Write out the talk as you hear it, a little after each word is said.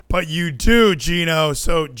But you do, Gino.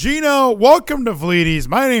 So, Gino, welcome to Vleeties.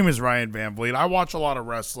 My name is Ryan Van Vliet. I watch a lot of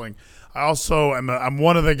wrestling. I also I'm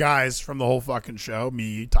one of the guys from the whole fucking show.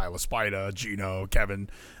 Me, Tyler Spida, Gino, Kevin.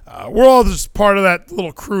 We're all just part of that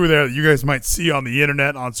little crew there that you guys might see on the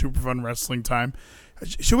internet on Super Fun Wrestling Time.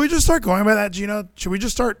 Should we just start going by that, Gino? Should we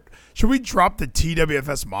drop the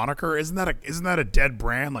TWFS moniker? Isn't that a dead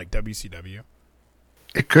brand like WCW?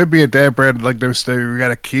 It could be a dead brand like WCW. We got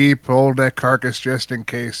to keep hold that carcass just in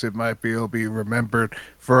case it'll be remembered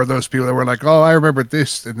for those people that were like, oh, I remember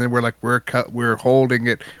this, and then we're like, we're holding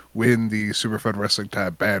it when the Super Fun Wrestling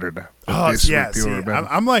Time banner now. Oh yeah, see,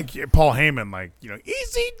 I'm like Paul Heyman, like, you know,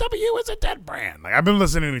 ECW is a dead brand. Like, I've been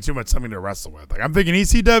listening to too much something to wrestle with. Like, I'm thinking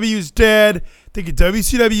ECW's dead, thinking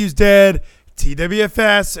WCW's dead.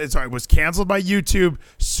 TWFS was canceled by YouTube.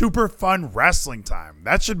 Super Fun Wrestling Time.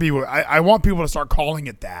 That should be what I want people to start calling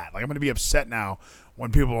it that. Like, I'm going to be upset now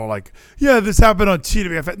when people are like, yeah, this happened on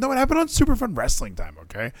TWFS. No, it happened on Super Fun Wrestling Time,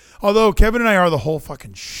 okay? Although Kevin and I are the whole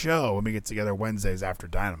fucking show when we get together Wednesdays after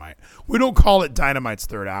Dynamite. We don't call it Dynamite's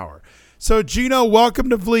third hour. So, Gino,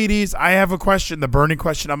 welcome to Vleeties. I have a question, the burning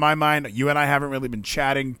question on my mind. You and I haven't really been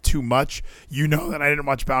chatting too much. You know that I didn't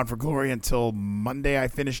watch Bound for Glory until Monday I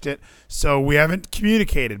finished it. So we haven't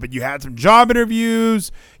communicated, but you had some job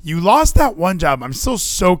interviews. You lost that one job. I'm still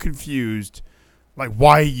so confused, like,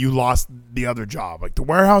 why you lost the other job. Like, the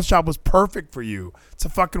warehouse job was perfect for you. It's a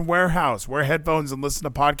fucking warehouse. Wear headphones and listen to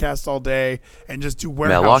podcasts all day and just do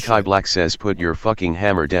warehouse Malachi shit. Black says, put your fucking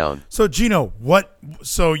hammer down. So, Gino,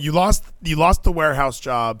 so you lost the warehouse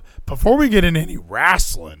job. Before we get into any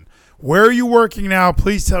wrestling, where are you working now?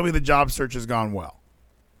 Please tell me the job search has gone well.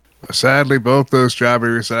 Sadly, both those job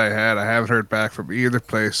interviews that I had, I haven't heard back from either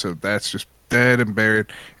place, so that's just dead and buried.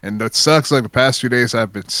 And that sucks. Like, the past few days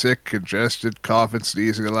I've been sick, congested, coughing,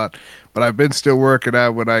 sneezing a lot, but I've been still working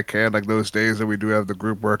out when I can. Like, those days that we do have the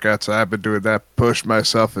group workouts, I've been doing that, push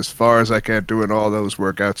myself as far as I can doing all those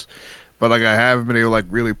workouts. But, like, I haven't been able to, like,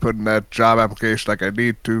 really put in that job application like I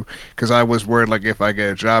need to, because I was worried, like, if I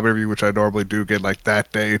get a job interview, which I normally do get, like,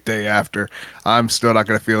 that day after, I'm still not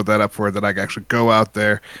going to fill that up for it, that I can actually go out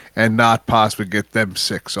there and not possibly get them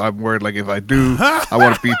sick. So I'm worried, like, if I do, I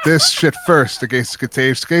want to beat this shit first in case it's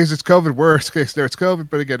contagious, in case it's COVID, worst case there it's COVID.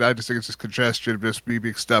 But again, I just think it's just congestion, just me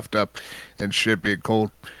being stuffed up and shit being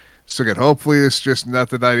cold. So again, hopefully it's just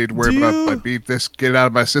nothing I need to worry about. If I beat this, get it out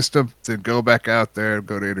of my system, then go back out there and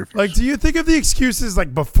go to interviews. Like, do you think of the excuses,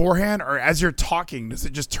 like, beforehand, or as you're talking, does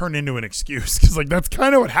it just turn into an excuse? Because, like, that's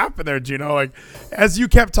kind of what happened there, Gino. Like, as you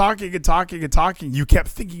kept talking and talking and talking, you kept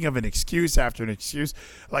thinking of an excuse after an excuse.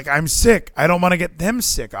 Like, I'm sick. I don't want to get them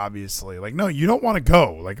sick, obviously. Like, no, you don't want to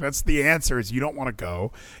go. Like, that's the answer, is you don't want to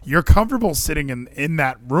go. You're comfortable sitting in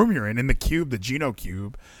that room you're in the cube, the Gino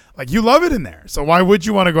cube. Like, you love it in there. So why would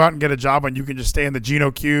you want to go out and get a job when you can just stay in the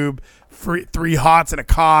Gino cube, 3 hots and a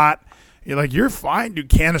cot? You're like, you're fine. Do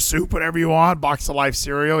can of soup, whatever you want, box of Life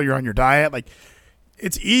cereal. You're on your diet. Like,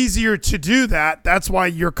 it's easier to do that. That's why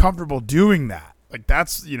you're comfortable doing that. Like,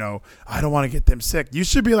 that's, you know, I don't want to get them sick. You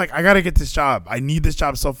should be like, I got to get this job. I need this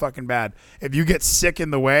job so fucking bad. If you get sick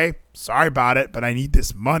in the way, sorry about it, but I need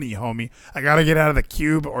this money, homie. I got to get out of the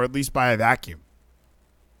cube, or at least buy a vacuum.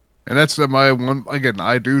 And that's my one. Again,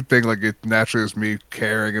 I do think, like, it naturally is me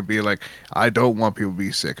caring and being like, I don't want people to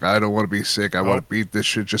be sick. I don't want to be sick. I want to beat this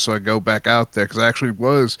shit just so I go back out there. Because I actually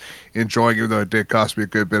was enjoying, even though it did cost me a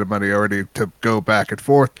good bit of money already to go back and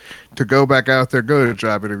forth, to go back out there, go to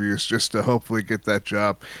job interviews just to hopefully get that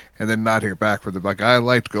job and then not hear back from them. Like, I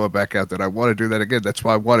liked going back out there. I want to do that again. That's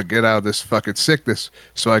why I want to get out of this fucking sickness,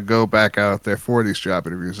 so I go back out there for these job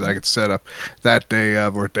interviews. I can set up that day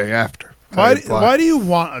of or day after. Why do you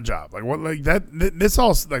want a job? Like, what, like that? This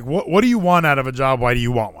all, like, what do you want out of a job? Why do you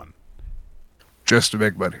want one? Just to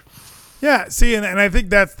make money. Yeah, see, and I think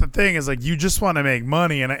that's the thing, is, like, you just want to make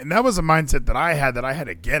money, and that was a mindset that I had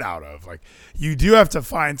to get out of. Like, you do have to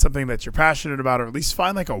find something that you're passionate about, or at least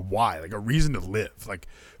find, like, a why, like a reason to live. Like,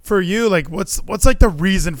 for you, like, what's like the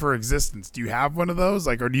reason for existence? Do you have one of those?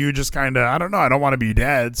 Like, or do you just kind of, I don't know, I don't want to be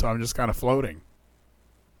dead, so I'm just kind of floating.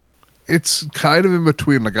 It's kind of in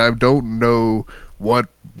between. Like, I don't know what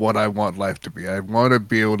I want life to be. I want to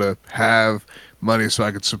be able to have money so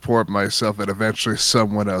I can support myself and eventually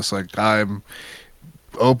someone else. Like, I'm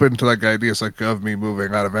open to, like, ideas, like, of me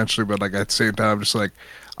moving out eventually, but, like, at the same time, just like,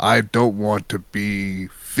 I don't want to be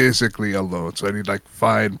physically alone. So I need, like,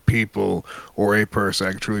 find people or a person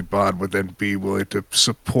I can truly bond with and be willing to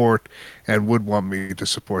support and would want me to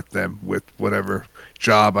support them with whatever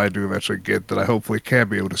job I do eventually get, that I hopefully can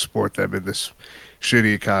be able to support them in this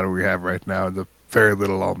shitty economy we have right now, and the very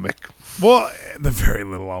little I'll make. Well, the very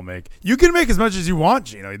little I'll make. You can make as much as you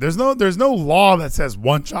want, There's no law that says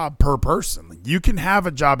one job per person. Like, you can have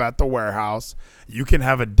a job at the warehouse. You can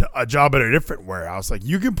have a job at a different warehouse. Like,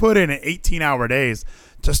 you can put in 18-hour days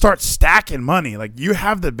to start stacking money. Like, you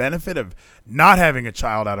have the benefit of not having a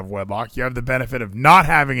child out of wedlock. You have the benefit of not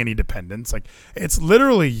having any dependents. Like, it's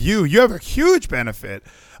literally you. You have a huge benefit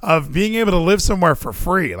of being able to live somewhere for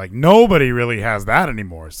free. Like, nobody really has that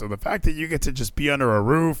anymore. So the fact that you get to just be under a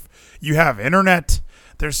roof, you have internet,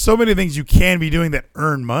 there's so many things you can be doing that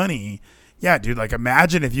earn money. Yeah, dude, like,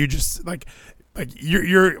 imagine if you just like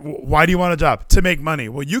you're why do you want a job? To make money.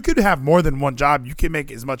 Well, you could have more than one job. You can make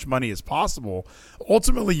as much money as possible.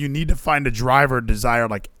 Ultimately, you need to find a drive or desire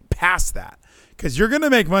like past that, because you're going to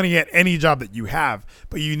make money at any job that you have,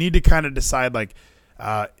 but you need to kind of decide like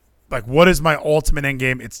what is my ultimate end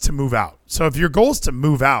game? It's to move out. So if your goal is to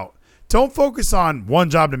move out, don't focus on one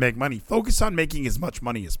job to make money. Focus on making as much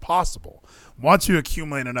money as possible. Once you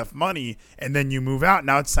accumulate enough money and then you move out,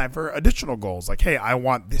 now it's time for additional goals. Like, hey, I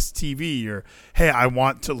want this TV, or hey, I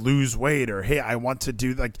want to lose weight, or hey, I want to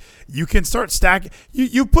do, like, you can start stacking.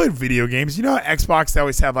 You played video games. You know how Xbox, they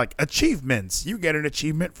always have like achievements. You get an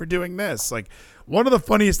achievement for doing this. Like, one of the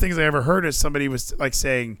funniest things I ever heard is somebody was like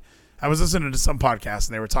saying, I was listening to some podcast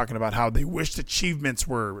and they were talking about how they wished achievements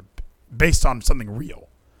were based on something real.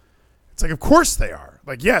 It's like, of course they are.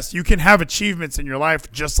 Like, yes, you can have achievements in your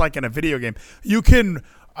life just like in a video game. You can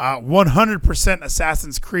 100%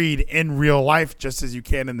 Assassin's Creed in real life just as you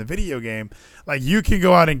can in the video game. Like, you can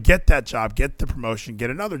go out and get that job, get the promotion, get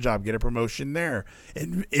another job, get a promotion there,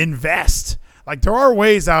 invest. Like, there are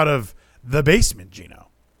ways out of the basement, Gino.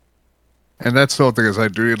 And that's the whole thing, is I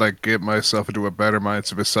do like get myself into a better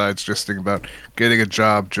mindset besides just thinking about getting a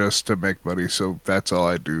job just to make money. So that's all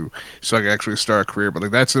I do, so I can actually start a career. But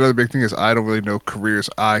like, that's another big thing, is I don't really know careers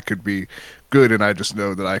I could be good in. I just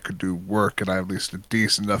know that I could do work, and I'm at least a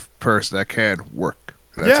decent enough person that can work.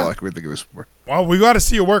 That's all I can really think of is work. Well, we got to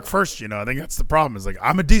see you work first, I think that's the problem. Is like,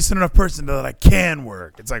 I'm a decent enough person that I can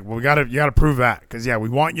work. It's like, well, you got to prove that, because we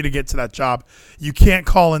want you to get to that job. You can't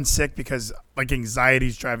call in sick because like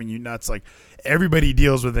anxiety's driving you nuts. Like, everybody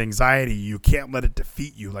deals with anxiety. You can't let it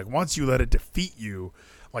defeat you. Like, once you let it defeat you,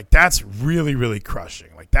 like, that's really, really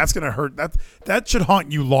crushing. Like, that's gonna hurt. That should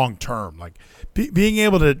haunt you long term. Like, being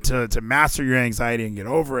able to master your anxiety and get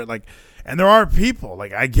over it. Like. And there are people,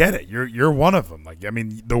 like, I get it. You're one of them. Like, I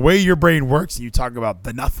mean, the way your brain works, and you talk about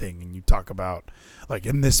the nothing, and you talk about, like,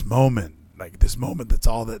 in this moment, like, this moment, that's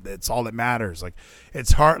all that matters. Like,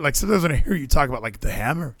 it's hard. Like, sometimes when I hear you talk about, like, the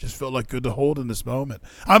hammer just felt like good to hold in this moment.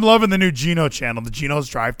 I'm loving the new Gino channel, the Gino's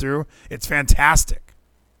Drive-Thru. It's fantastic.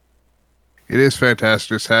 It is fantastic,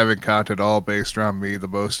 just having content all based around me, the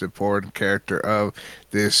most important character of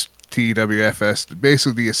this TWFS,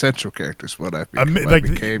 basically the essential characters. What I became,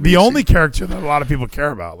 like the only character that a lot of people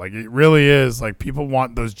care about. Like, it really is. Like, people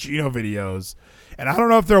want those Gino videos, and I don't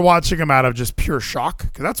know if they're watching them out of just pure shock,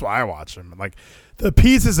 because that's why I watch them. Like, the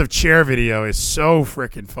Pieces of Chair video is so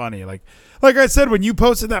freaking funny. Like I said, when you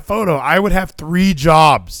posted that photo, I would have 3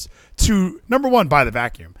 jobs to, number 1, buy the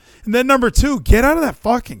vacuum, and then number 2, get out of that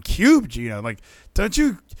fucking cube, Gino. Like, don't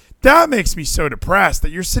you? That makes me so depressed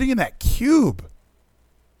that you're sitting in that cube.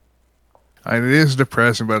 And it is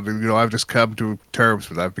depressing, but I've just come to terms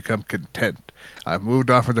with it. I've become content. I've moved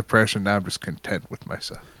on from depression. Now I'm just content with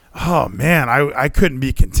myself. Oh man, I couldn't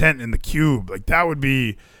be content in the cube. Like, that would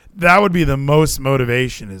be the most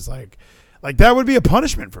motivation. Is like that would be a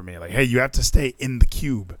punishment for me. Like, hey, you have to stay in the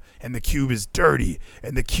cube, and the cube is dirty,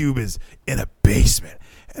 and the cube is in a basement,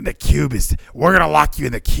 and we're gonna lock you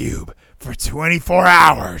in the cube for 24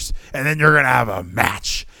 hours, and then you're gonna have a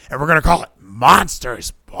match, and we're gonna call it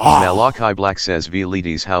Monsters Ball. Malachi Black says,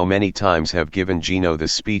 Velides, how many times have given Gino the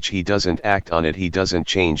speech? He doesn't act on it. He doesn't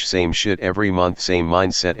change. Same shit every month. Same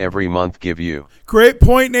mindset every month. Give you. Great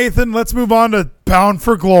point, Nathan. Let's move on to Bound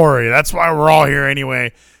for Glory. That's why we're all here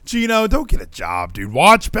anyway. Gino, don't get a job, dude.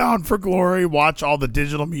 Watch Bound for Glory. Watch all the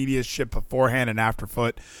digital media shit beforehand and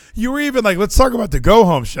afterfoot. You were even like, let's talk about the Go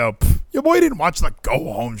Home show. Your boy didn't watch the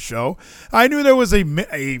Go Home show. I knew there was a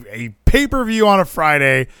pay-per-view on a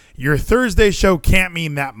Friday. Your Thursday show can't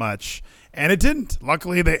mean that much. And it didn't.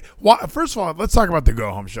 Luckily, first of all, let's talk about the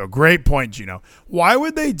Go Home show. Great point, Gino. Why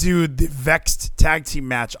would they do the Vexed tag team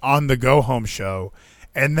match on the Go Home show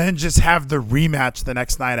and then just have the rematch the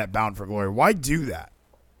next night at Bound for Glory? Why do that?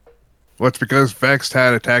 Well, it's because Vexed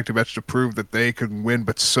had a tag team match to prove that they could win,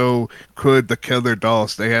 but so could the Killer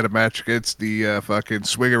Dolls. They had a match against the fucking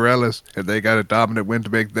Swingerellas, and they got a dominant win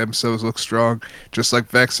to make themselves look strong, just like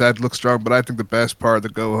Vexed had to look strong. But I think the best part of the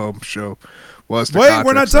Go Home show was the Wait, contract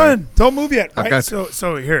we're not signed. done. Don't move yet. Right? Okay.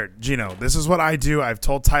 So here, Gino, this is what I do. I've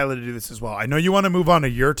told Tyler to do this as well. I know you want to move on to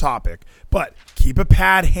your topic, but keep a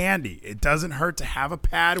pad handy. It doesn't hurt to have a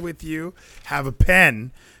pad with you, have a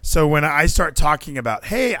pen. So when I start talking about,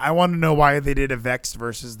 hey, I want to know why they did a Vex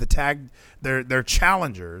versus the tag, their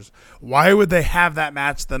challengers. Why would they have that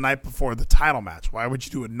match the night before the title match? Why would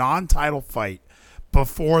you do a non-title fight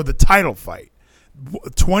before the title fight?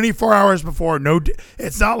 24 hours before.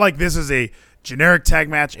 It's not like this is a generic tag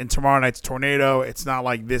match in tomorrow night's Tornado. It's not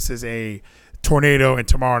like this is a Tornado and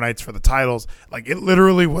tomorrow night's for the titles. Like, it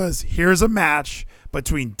literally was, here's a match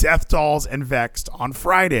between Death Dolls and Vexed on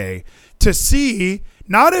Friday to see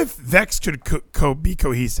not if Vex could be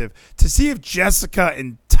cohesive, to see if Jessica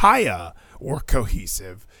and Taya were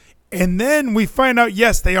cohesive. And then we find out,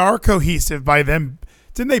 yes, they are cohesive by them.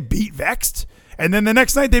 Didn't they beat Vexed? And then the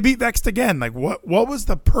next night they beat Vexed again. Like, what was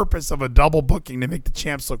the purpose of a double booking to make the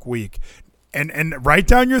champs look weak? And write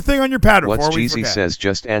down your thing on your pad before What's we Jeezy forget. says,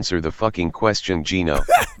 just answer the fucking question, Gino.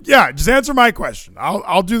 Yeah, just answer my question.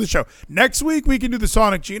 I'll do the show. Next week we can do the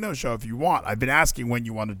Sonic Gino show if you want. I've been asking when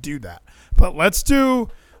you want to do that. But let's do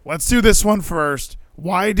this one first.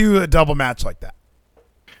 Why do a double match like that?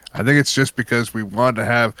 I think it's just because we wanted to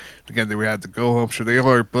have, again, we had to go home. So they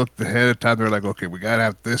already booked ahead of time. They're like, okay, we got to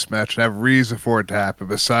have this match and have a reason for it to happen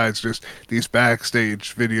besides just these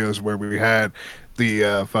backstage videos where we had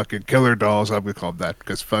the fucking Killer Dolls. I'm going to call them that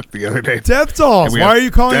because fuck the other name. Death Dolls. Why are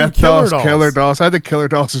you calling them Killer Dolls? Killer Dolls. I think Killer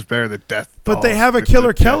Dolls is better than Death Dolls. But they have a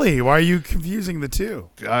Killer Kelly. Why are you confusing the two?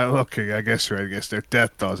 Okay, I guess you're right. I guess they're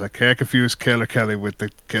Death Dolls. I can't confuse Killer Kelly with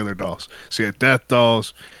the Killer Dolls. So yeah, Death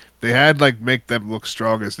Dolls. They had make them look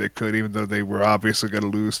strong as they could, even though they were obviously going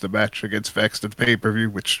to lose the match against Vex at the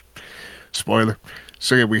pay-per-view, which, spoiler.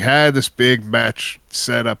 So yeah, we had this big match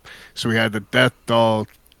set up. So we had the Death Dolls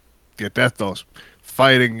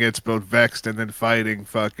fighting against both Vexed and then fighting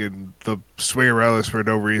fucking the Swingerellas for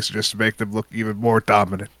no reason, just to make them look even more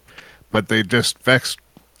dominant. But they just, Vexed,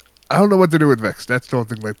 I don't know what to do with Vexed. That's the whole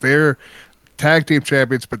thing. Like, they're tag team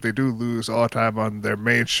champions, but they do lose all the time on their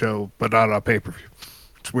main show, but not on pay-per-view.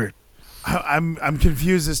 It's weird. I'm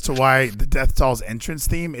confused as to why the Death Dolls entrance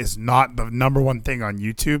theme is not the number one thing on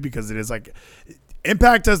YouTube, because it is like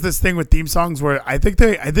Impact does this thing with theme songs where I think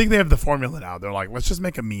they have the formula now. They're like, let's just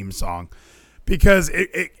make a meme song, because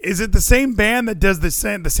is it the same band that does the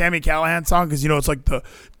Sammy Callahan song? Because it's like the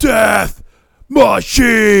Death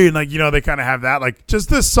Machine, like they kind of have that. Like,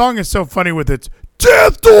 just this song is so funny with its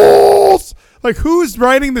Death Dolls. Like, who's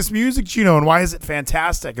writing this music, Gino, and why is it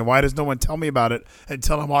fantastic? And why does no one tell me about it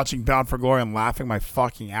until I'm watching Bound for Glory and laughing my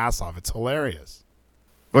fucking ass off? It's hilarious.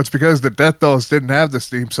 Well, it's because the Death Dolls didn't have this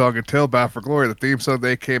theme song until Bound for Glory. The theme song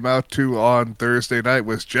they came out to on Thursday night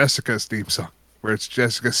was Jessica's theme song, where it's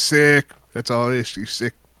Jessica sick. That's all it is. She's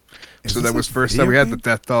sick. So that was the first time we had the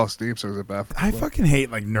Death Dolls theme song about. I fucking hate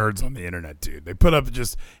nerds on the internet, dude. They put up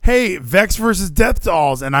just, hey, Vex versus Death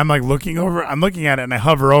Dolls, and I'm looking at it and I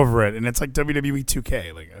hover over it, and it's like WWE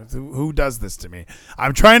 2K. Like, who does this to me?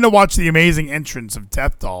 I'm trying to watch the amazing entrance of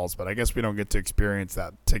Death Dolls, but I guess we don't get to experience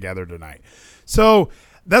that together tonight. So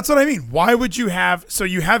that's what I mean. Why would you have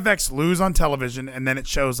Vex lose on television, and then it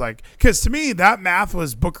shows because to me that math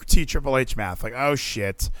was Booker T Triple H math. Like, oh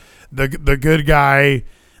shit, the good guy.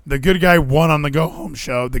 The good guy won on the go-home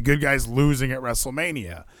show. The good guy's losing at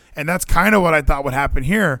WrestleMania. And that's kind of what I thought would happen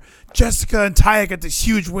here. Jessica and Taya get this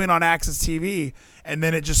huge win on Access TV, and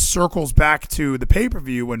then it just circles back to the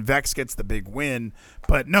pay-per-view when Vex gets the big win.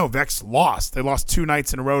 But no, Vex lost. They lost 2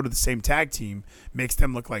 nights in a row to the same tag team. Makes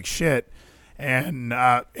them look like shit. And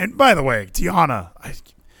by the way, Tiana,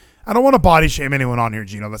 I don't want to body shame anyone on here,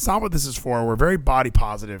 Gino. That's not what this is for. We're very body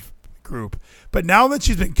positive group. But now that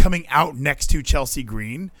she's been coming out next to Chelsea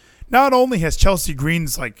Green, not only has Chelsea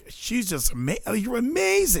Green's she's just you're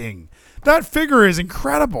amazing. That figure is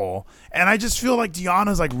incredible. And I just feel like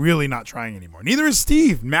Deanna's really not trying anymore. Neither is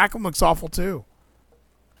Steve. Macklin looks awful too.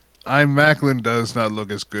 Macklin does not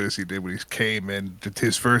look as good as he did when he came in, did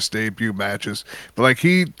his first debut matches. But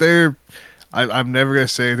I'm never going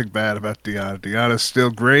to say anything bad about Deanna. Deanna's still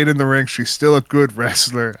great in the ring. She's still a good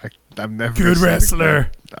wrestler. I'm never good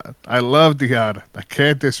wrestler. I love Deanna. I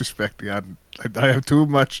can't disrespect Deanna. I have too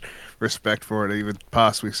much respect for her to even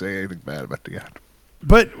possibly say anything bad about Deanna.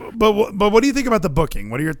 But what do you think about the booking?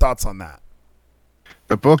 What are your thoughts on that?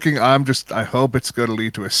 The booking, I hope it's going to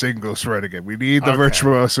lead to a singles run again. We need the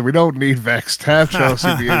Virtuoso. We don't need Vex. Have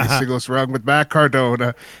Chelsea be in the singles run with Matt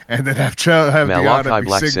Cardona, and then have Malachi Deanna be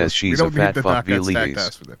Black singles. says she's a fat fuck, V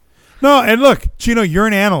ladies. No, and look, Gino, you're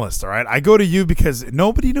an analyst, all right? I go to you because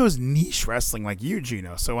nobody knows niche wrestling like you,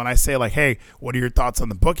 Gino. So when I say, like, hey, what are your thoughts on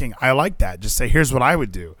the booking? I like that. Just say, here's what I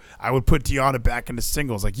would do. I would put Deonna back into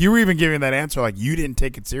singles. Like, you were even giving that answer like you didn't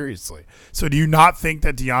take it seriously. So do you not think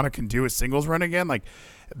that Deonna can do a singles run again? Like,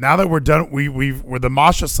 now that we're done, we're the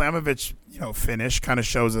Masha Slamovich, finish kind of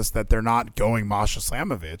shows us that they're not going Masha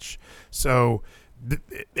Slamovich. So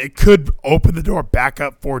it could open the door back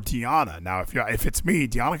up for Deonna. Now, if it's me,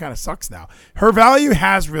 Deonna kind of sucks now. Her value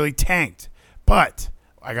has really tanked, but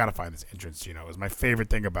I gotta find this entrance. It was my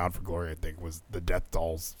favorite thing about For Glory. I think was the Death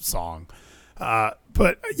Dolls song.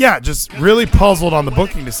 But yeah, just really puzzled on the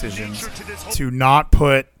booking decisions to not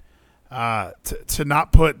put to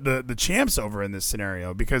not put the champs over in this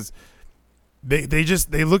scenario, because they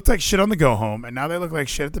looked like shit on the go home, and now they look like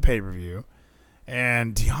shit at the pay per view.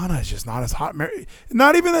 And Deonna is just not as hot.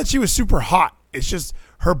 Not even that she was super hot. It's just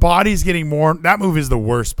her body's getting more. That move is the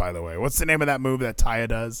worst, by the way. What's the name of that move that Taya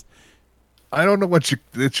does? I don't know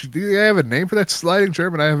do you have a name for that sliding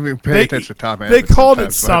German? I haven't even paid attention to Tom. They called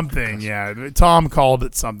it something. Yeah, Tom called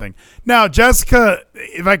it something. Now, Jessica,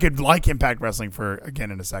 if I could like Impact Wrestling for,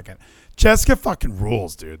 again, in a second, Jessica fucking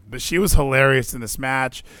rules, dude. But she was hilarious in this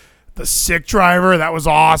match. The sick driver, that was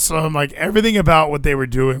awesome. Like, everything about what they were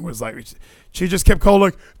doing was like, she just kept calling,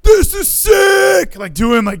 like, this is sick! Like,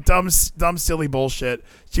 doing, like, dumb, silly bullshit.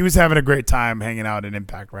 She was having a great time hanging out in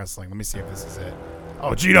Impact Wrestling. Let me see if this is it.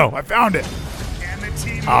 Oh, Gino, I found it.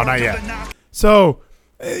 Oh, not yet. So,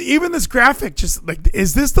 even this graphic, just, like,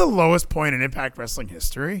 is this the lowest point in Impact Wrestling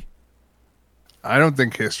history? I don't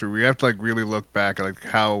think history. We have to, like, really look back at, like,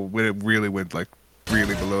 when it really went, like,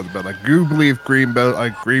 really below the belt. Like, you believe green belt,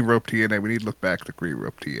 like green rope TNA. We need to look back to green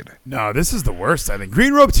rope TNA. No, this is the worst. I think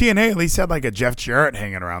green rope TNA at least had like a Jeff Jarrett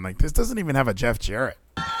hanging around. Like, this doesn't even have a Jeff Jarrett.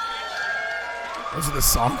 Those are the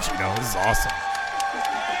songs, This is awesome.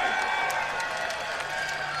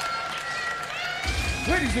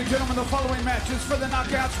 Ladies and gentlemen, the following matches for the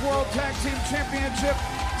Knockouts World Tag Team Championship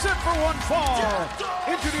set for one fall.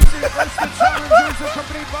 Introducing first the challengers,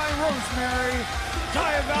 accompanied by Rosemary,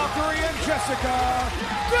 Taya Valkyrie, and Jessica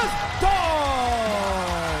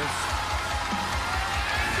Dolls.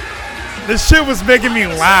 This shit was making me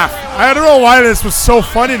laugh. I don't know why this was so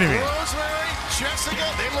funny to me. Rosemary, Jessica,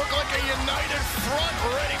 they look like a united front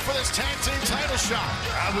ready for this tag team title shot.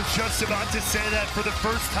 I was just about to say that for the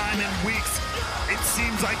first time in weeks. It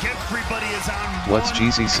seems like everybody is on. What's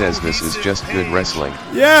Jeezy says this is just good wrestling.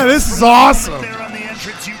 Yeah, this is awesome.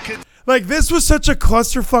 Like, this was such a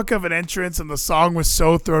clusterfuck of an entrance, and the song was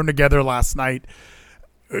so thrown together last night.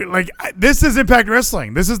 Like, this is Impact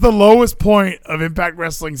Wrestling. This is the lowest point of Impact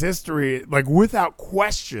Wrestling's history, like, without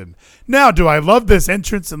question. Now, do I love this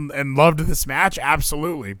entrance and loved this match?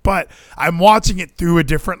 Absolutely. But I'm watching it through a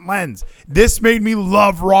different lens. This made me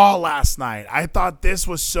love Raw last night. I thought this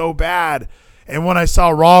was so bad. And when I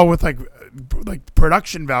saw Raw with, like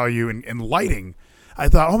production value and lighting, I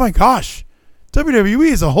thought, oh, my gosh, WWE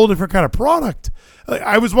is a whole different kind of product. Like,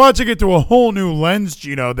 I was watching it through a whole new lens,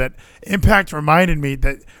 Gino, that Impact reminded me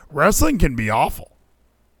that wrestling can be awful.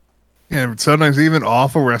 Yeah, sometimes even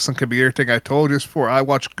awful wrestling can be irritating. I told you this before. I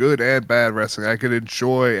watch good and bad wrestling. I can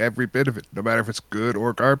enjoy every bit of it, no matter if it's good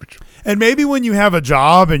or garbage. And maybe when you have a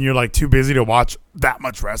job and you're like too busy to watch that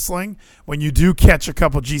much wrestling, when you do catch a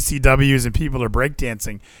couple GCWs and people are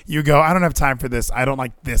breakdancing, you go, I don't have time for this. I don't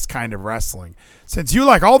like this kind of wrestling. Since you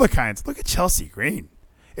like all the kinds, look at Chelsea Green.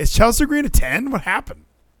 Is Chelsea Green a 10? What happened?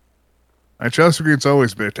 And Chelsea Green's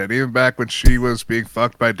always been a 10, even back when she was being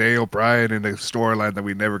fucked by Daniel Bryan in a storyline that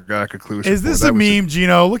we never got a conclusion. Is this a meme,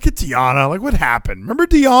 Gino? Look at Deonna. Like, what happened? Remember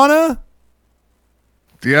Deonna?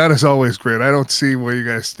 Deonna's always great. I don't see where you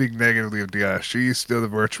guys think negatively of Deonna. She's still the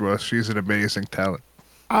virtuoso. She's an amazing talent.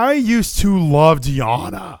 I used to love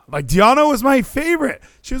Deonna. Like, Deonna was my favorite.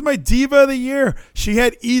 She was my diva of the year. She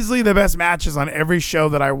had easily the best matches on every show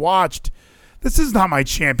that I watched. This is not my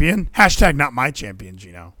champion. Hashtag not my champion,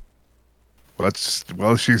 Gino.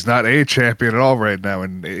 Well, she's not a champion at all right now,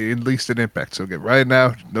 and at least in Impact. So right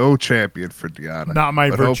now, no champion for Deonna. Not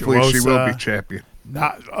my virtuosa. Hopefully she will be champion.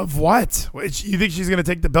 Not of what? You think she's going to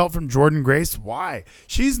take the belt from Jordynne Grace? Why?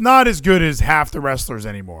 She's not as good as half the wrestlers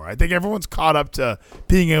anymore. I think everyone's caught up to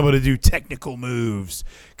being able to do technical moves,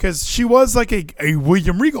 because she was like a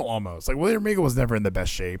William Regal almost. Like, William Regal was never in the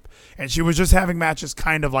best shape, and she was just having matches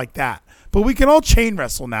kind of like that. But we can all chain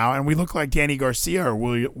wrestle now, and we look like Danny Garcia or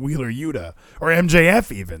Wheeler Yuta or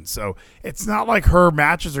MJF even. So it's not like her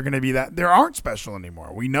matches are going to be that. They aren't special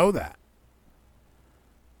anymore. We know that.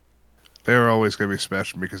 They're always going to be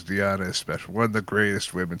special because Deonna is special. One of the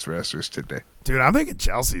greatest women's wrestlers today. Dude, I'm thinking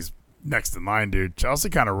Chelsea's next in line, dude. Chelsea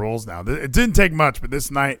kind of rules now. It didn't take much, but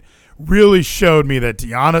this night really showed me that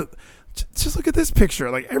Deonna. Just look at this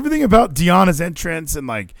picture. Like, everything about Deonna's entrance and,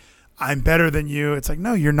 like, I'm better than you. It's like,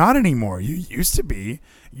 no, you're not anymore. You used to be.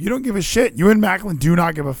 You don't give a shit. You and Macklin do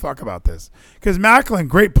not give a fuck about this. Because Macklin,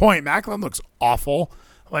 great point. Macklin looks awful.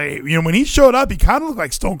 Like, you know, when he showed up, he kind of looked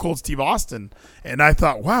like Stone Cold Steve Austin. And I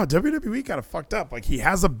thought, wow, WWE kind of fucked up. Like, he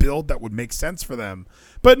has a build that would make sense for them.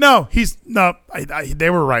 But no, they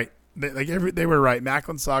were right. They were right.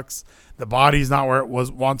 Macklin sucks. The body's not where it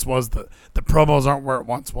once was. The promos aren't where it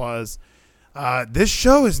once was. This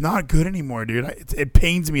show is not good anymore, dude. It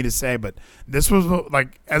pains me to say, but this was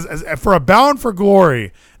like as for a Bound for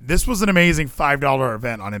Glory, this was an amazing $5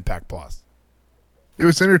 event on Impact Plus. It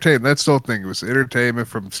was entertaining. That's the whole thing. It was entertainment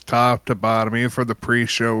from top to bottom, even from the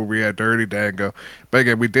pre-show where we had Dirty Dango. But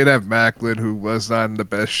again, we did have Macklin, who was not in the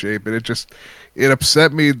best shape, and it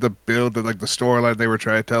upset me, the build, like the storyline they were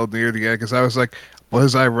trying to tell near the end, because I was like,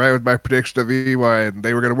 was I right with my prediction of EY and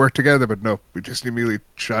they were going to work together? But no, we just immediately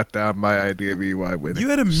shot down my idea of EY winning. You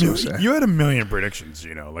had a million predictions,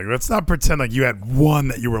 you know. Like, let's not pretend like you had one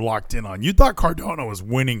that you were locked in on. You thought Cardona was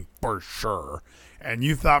winning for sure, and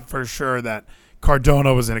you thought for sure that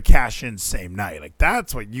Cardona was going to cash in same night. Like,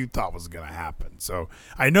 that's what you thought was going to happen. So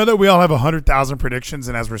I know that we all have 100,000 predictions,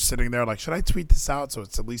 and as we're sitting there, like, should I tweet this out so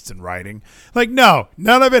it's at least in writing? Like, no,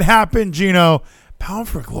 none of it happened, Gino. Bound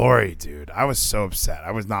for Glory, dude. I was so upset.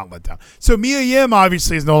 I was not let down. So Mia Yim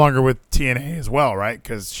obviously is no longer with TNA as well, right?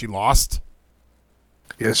 Because she lost.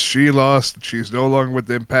 Yes, she lost. She's no longer with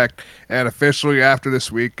Impact. And officially after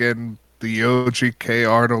this weekend, the OGK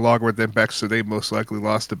are no longer with Impact, so they most likely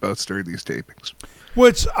lost the belts during these tapings.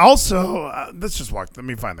 Which also, let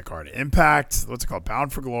me find the card. Impact, what's it called?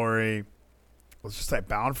 Bound for Glory. Let's just type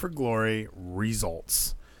Bound for Glory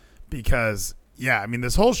results. Because, yeah, I mean,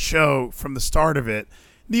 this whole show, from the start of it,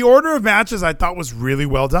 the order of matches I thought was really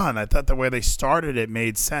well done. I thought the way they started it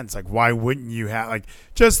made sense. Like, why wouldn't you have, like,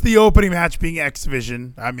 just the opening match being X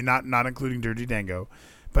Division, I mean, not including Dirty Dango,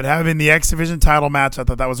 but having the X Division title match, I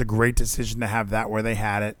thought that was a great decision to have that where they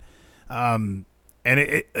had it. And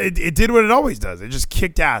it did what it always does. It just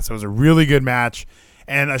kicked ass. It was a really good match.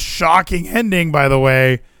 And a shocking ending, by the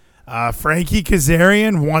way. Frankie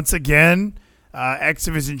Kazarian, once again, X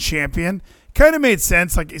Division champion. Kind of made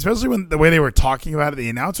sense, like, especially when the way they were talking about it, the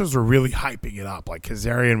announcers were really hyping it up. Like,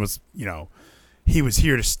 Kazarian was, you know, he was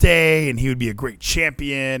here to stay and he would be a great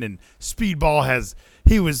champion. And Speedball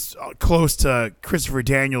he was close to Christopher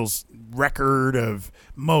Daniels' record of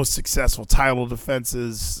most successful title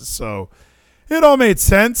defenses. So it all made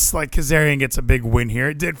sense. Like, Kazarian gets a big win here.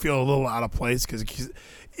 It did feel a little out of place because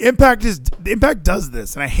Impact does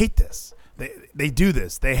this, and I hate this. They do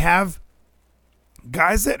this. They have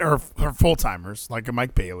guys that are full-timers, like a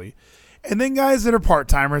Mike Bailey, and then guys that are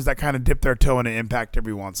part-timers that kind of dip their toe into Impact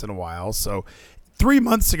every once in a while. So 3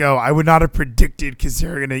 months ago, I would not have predicted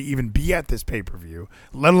Kazarian to even be at this pay-per-view,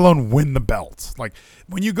 let alone win the belt. Like,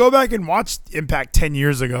 when you go back and watch Impact 10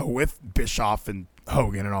 years ago with Bischoff and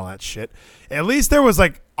Hogan and all that shit, at least there was,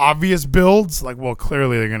 like, obvious builds. Like, well,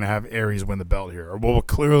 clearly they're going to have Aries win the belt here. Or, well,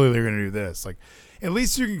 clearly they're going to do this. Like, at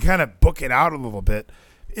least you can kind of book it out a little bit.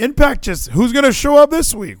 Impact just, who's going to show up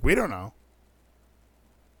this week? We don't know.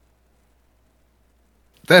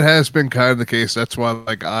 That has been kind of the case. That's why,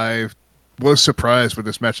 like, I was surprised with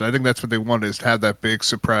this match. I think that's what they wanted, is to have that big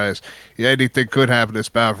surprise. Yeah, anything could happen this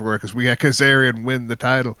Bound for Glory because we had Kazarian win the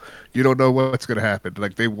title. You don't know what's going to happen.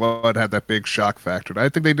 Like, they want to have that big shock factor. And I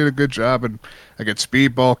think they did a good job. And again,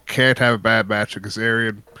 Speedball can't have a bad match. And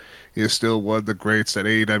Kazarian is still one of the greats that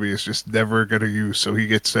AEW is just never going to use. So he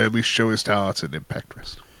gets to at least show his talents in Impact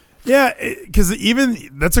Wrestling. Yeah, because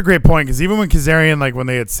that's a great point. Because even when Kazarian, like, when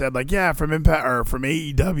they had said, like, yeah, from Impact or from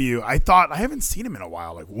AEW, I thought, I haven't seen him in a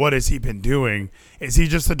while. Like, what has he been doing? Is he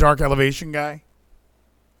just a Dark Elevation guy?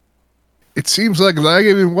 It seems like I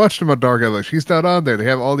even watched him on Dark Elevation. He's not on there. They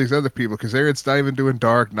have all these other people. Kazarian's not even doing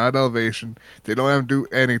Dark, not Elevation. They don't have him do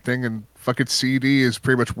anything. And fucking CD is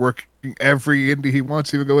pretty much working every indie he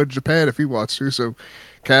wants, even go into Japan if he wants to. So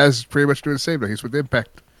Kaz is pretty much doing the same thing. He's with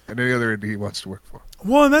Impact and any other indie he wants to work for.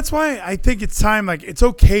 Well, and that's why I think it's time, like, it's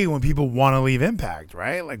okay when people want to leave Impact,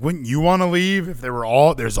 right? Like, wouldn't you want to leave if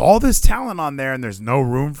there's all this talent on there and there's no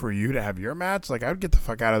room for you to have your match? Like, I would get the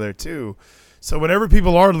fuck out of there too. So whenever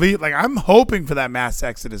people are like, I'm hoping for that mass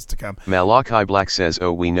exodus to come. Malachi Black says,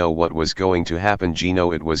 oh, we know what was going to happen,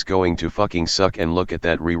 Gino. It was going to fucking suck, and look at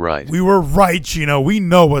that rewrite. We were right, Gino. We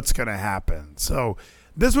know what's going to happen. So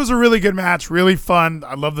this was a really good match, really fun.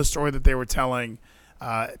 I love the story that they were telling.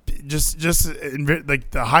 Just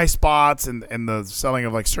like the high spots and the selling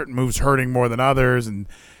of, like, certain moves hurting more than others, and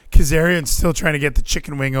Kazarian's still trying to get the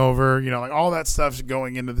chicken wing over. You know, like all that stuff's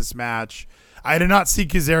going into this match. I did not see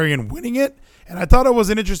Kazarian winning it, and I thought it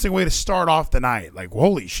was an interesting way to start off the night. Like,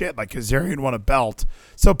 holy shit, like Kazarian won a belt.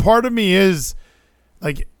 So part of me is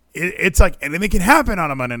like, it's like anything can happen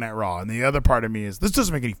on a Monday Night Raw, and the other part of me is this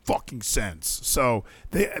doesn't make any fucking sense. So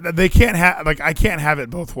they can't have, like, I can't have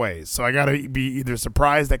it both ways. So I gotta be either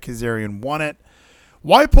surprised that Kazarian won it.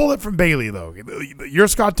 Why pull it from Bayley though? You're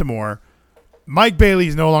Scott D'Amore. Mike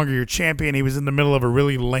Bailey's no longer your champion. He was in the middle of a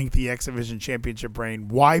really lengthy X Division championship reign.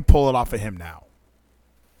 Why pull it off of him now?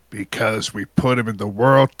 Because we put him in the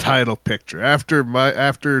world title picture.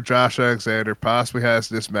 After Josh Alexander possibly has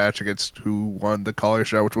this match against who won the Collier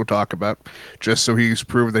Show, which we'll talk about, just so he's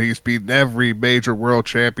proven that he's beaten every major world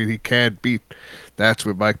champion he can beat. That's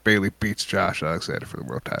when Mike Bailey beats Josh Alexander for the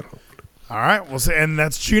world title. All right, we'll see. And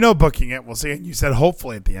that's Chino booking it. We'll see. And you said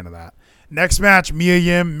hopefully at the end of that. Next match, Mia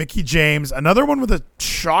Yim, Mickie James. Another one with a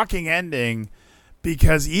shocking ending,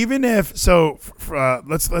 because even if so,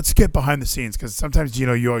 let's get behind the scenes, because sometimes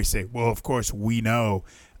you always say, well, of course we know.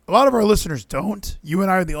 A lot of our listeners don't. You and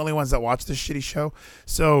I are the only ones that watch this shitty show.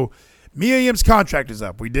 So Mia Yim's contract is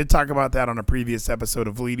up. We did talk about that on a previous episode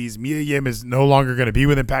of Ladies. Mia Yim is no longer going to be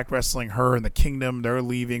with Impact Wrestling. Her and the Kingdom, they're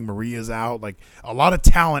leaving. Maria's out. Like, a lot of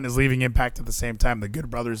talent is leaving Impact at the same time. The Good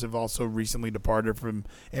Brothers have also recently departed from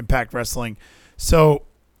Impact Wrestling. So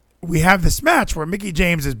we have this match where Mickie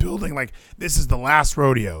James is building, like, this is the last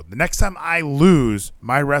rodeo. The next time I lose,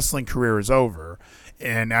 my wrestling career is over,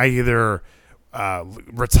 and I either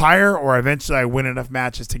retire or eventually I win enough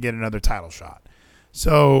matches to get another title shot.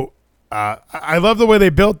 So I love the way they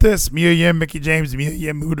built this. Mia Yim, Mickie James. Mia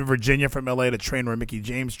Yim moved to Virginia from LA to train where Mickie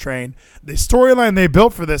James trained. The storyline they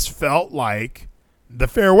built for this felt like the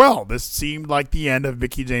farewell. This seemed like the end of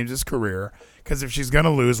Mickie James's career, because if she's going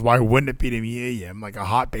to lose, why wouldn't it be to Mia Yim, like a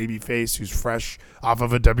hot baby face who's fresh off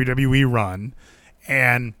of a WWE run?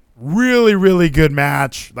 And really, really good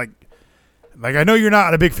match. Like I know you're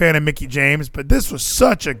not a big fan of Mickie James, but this was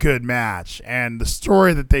such a good match, and the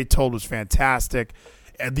story that they told was fantastic.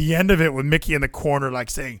 At the end of it, with Mickie in the corner,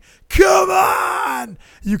 like saying, come on!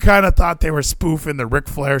 You kind of thought they were spoofing the Ric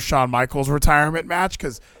Flair-Shawn Michaels retirement match,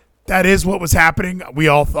 because that is what was happening. We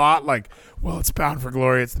all thought, like, well, it's Bound for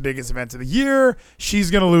Glory. It's the biggest event of the year.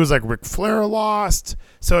 She's going to lose like Ric Flair lost,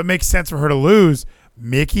 so it makes sense for her to lose.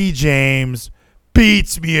 Mickie James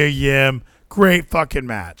beats Mia Yim. Great fucking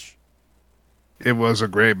match. It was a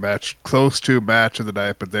great match, close to match of the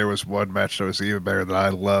night, but there was one match that was even better that I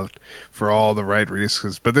loved for all the right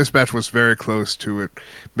reasons. But this match was very close to it.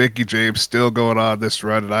 Mickie James still going on this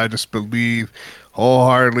run, and I just believe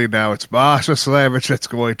wholeheartedly now it's Masha Slamovich that's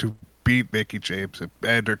going to beat Mickie James and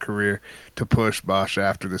end her career to push Masha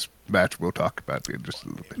after this match we'll talk about in just a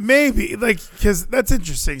little bit. Maybe, like, because that's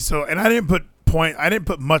interesting. So, and I didn't put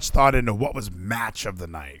much thought into what was match of the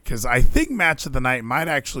night, because I think match of the night might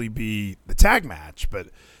actually be the tag match, but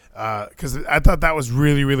because I thought that was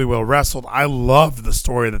really, really well wrestled. I loved the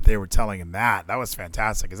story that they were telling in that. That was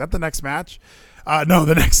fantastic. Is that the next match? No,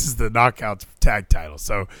 the next is the Knockouts tag title.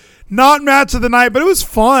 So not match of the night, but it was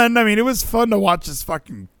fun. I mean, it was fun to watch this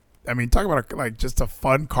fucking, I mean, talk about like just a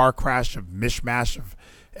fun car crash of mishmash of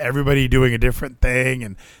everybody doing a different thing,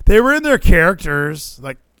 and they were in their characters.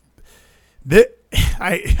 Like,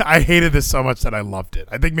 I hated this so much that I loved it.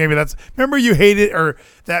 I think maybe that's, remember you hated, or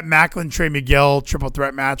that Macklin Trey Miguel triple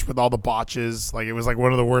threat match with all the botches. Like, it was like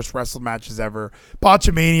one of the worst wrestled matches ever.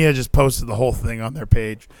 Botchamania just posted the whole thing on their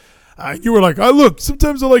page. You were like, look,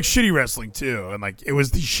 sometimes I like shitty wrestling too. And like, it was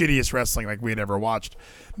the shittiest wrestling like we had ever watched.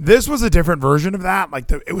 This was a different version of that. Like,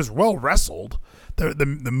 it was well wrestled. The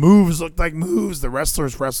moves looked like moves. The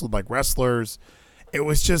wrestlers wrestled like wrestlers. It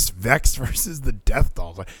was just Vex versus the Death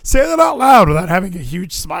Dolls. Like, say that out loud without having a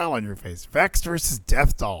huge smile on your face. Vex versus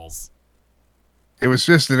Death Dolls. It was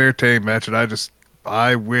just an entertaining match, and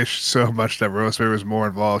I wish so much that Rosemary was more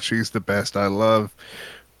involved. She's the best. I love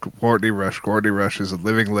Courtney Rush. Courtney Rush is a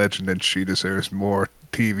living legend, and she deserves more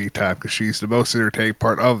TV time because she's the most entertaining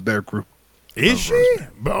part of their group. Is she?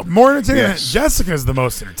 Well, more entertaining. Yes. Jessica's the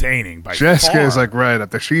most entertaining by Jessica far. Is like right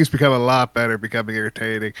up there. She's become a lot better, becoming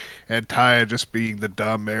entertaining. And Taya just being the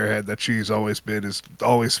dumb airhead that she's always been is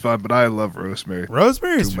always fun. But I love Rosemary.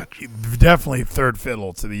 Rosemary's definitely third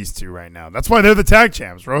fiddle to these two right now. That's why they're the tag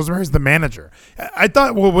champs. Rosemary's the manager. I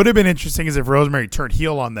thought what would have been interesting is if Rosemary turned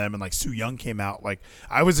heel on them and like Su Yung came out. Like,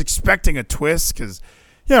 I was expecting a twist because,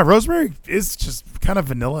 Yeah, Rosemary is just kind of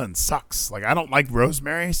vanilla and sucks. Like, I don't like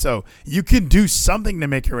Rosemary, so you can do something to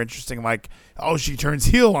make her interesting, like, oh, she turns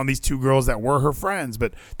heel on these two girls that were her friends,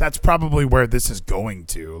 but that's probably where this is going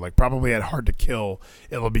to. Like, probably at Hard to Kill,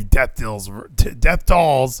 it'll be Death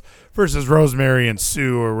Dolls versus Rosemary and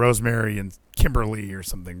Sue, or Rosemary and Kimberly or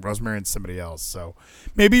something. Rosemary and somebody else. So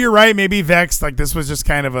maybe you're right. Maybe Vex, like, this was just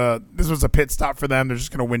kind of a pit stop for them. They're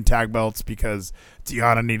just going to win tag belts because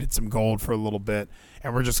Deonna needed some gold for a little bit,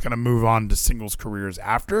 and we're just going to move on to singles careers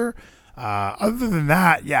after. Other than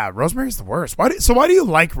that, yeah, Rosemary's the worst. Why do you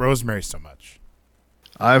like Rosemary so much?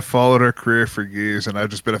 I've followed her career for years, and I've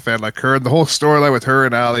just been a fan. Like, her, the whole storyline with her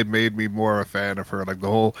and Allie made me more a fan of her. Like, the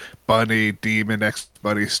whole bunny, demon,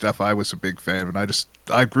 ex-bunny stuff, I was a big fan. And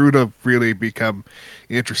I grew to really become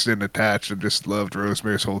interested and attached, and just loved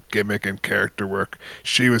Rosemary's whole gimmick and character work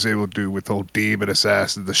she was able to do with the whole demon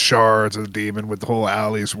assassin, the shards of the demon, with the whole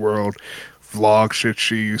Allie's world vlog shit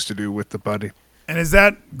she used to do with the bunny. And is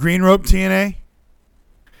that Green Rope TNA?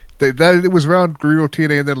 It was around Green Rope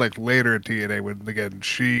TNA, and then like later in TNA when again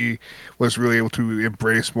she was really able to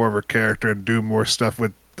embrace more of her character and do more stuff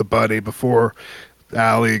with the bunny before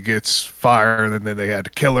Allie gets fired, and then they had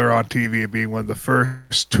to kill her on TV, being one of the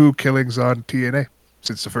first 2 killings on TNA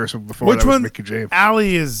since the first one before. Which that was one? Mickie James.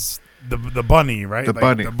 Allie is the bunny, right? The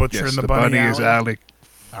bunny. The butcher, yes, and the bunny. Is Allie.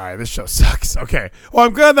 All right, this show sucks. Okay. Well,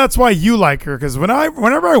 I'm glad that's why you like her, because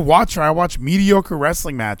whenever I watch her, I watch mediocre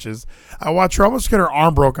wrestling matches. I watch her almost get her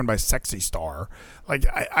arm broken by Sexy Star. Like,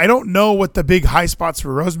 I don't know what the big high spots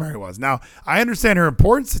for Rosemary was. Now, I understand her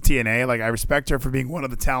importance to TNA. Like, I respect her for being one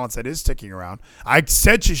of the talents that is sticking around. I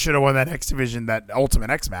said she should have won that X Division, that Ultimate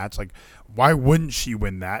X match. Like, why wouldn't she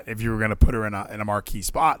win that if you were going to put her in a marquee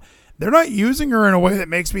spot? They're not using her in a way that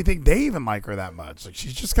makes me think they even like her that much. Like,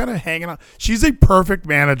 she's just kind of hanging on. She's a perfect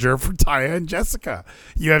manager for Taya and Jessica.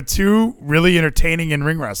 You have 2 really entertaining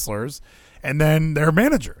in-ring wrestlers, and then their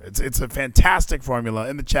manager. It's a fantastic formula.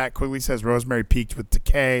 In the chat, Quigley says Rosemary peaked with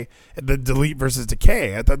Decay, the Delete versus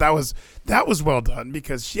Decay. I thought that was well done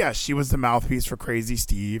because, yeah, she was the mouthpiece for Crazy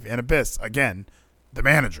Steve and Abyss. Again, the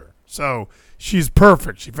manager. So she's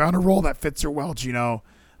perfect. She found a role that fits her well, Gino.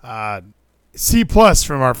 C+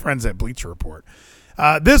 from our friends at Bleacher Report.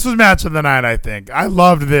 This was match of the night, I think. I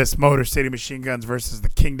loved this. Motor City Machine Guns versus the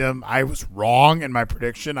Kingdom. I was wrong in my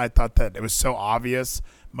prediction. I thought that it was so obvious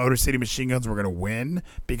Motor City Machine Guns were going to win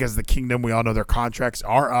because the Kingdom, we all know their contracts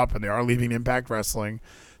are up and they are leaving Impact Wrestling.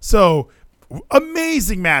 So,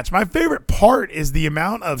 amazing match. My favorite part is the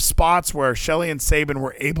amount of spots where Shelley and Sabin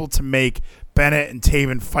were able to make Bennett and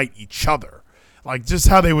Taven fight each other. Like, just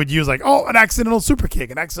how they would use, like, oh, an accidental super kick,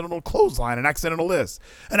 an accidental clothesline, an accidental this,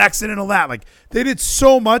 an accidental that. Like, they did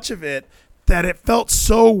so much of it that it felt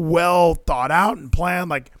so well thought out and planned.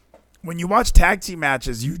 Like, when you watch tag team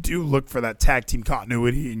matches, you do look for that tag team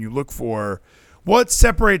continuity, and you look for what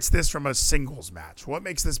separates this from a singles match. What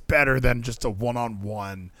makes this better than just a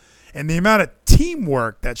one-on-one? And the amount of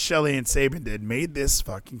teamwork that Shelley and Sabin did made this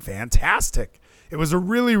fucking fantastic. It was a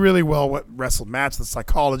really, really well wrestled match. The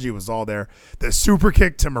psychology was all there. The super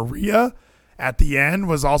kick to Maria at the end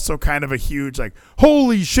was also kind of a huge, like,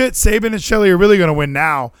 holy shit, Sabin and Shelley are really going to win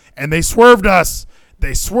now. And they swerved us.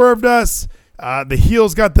 The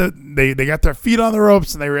heels got they got their feet on the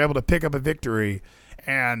ropes, and they were able to pick up a victory.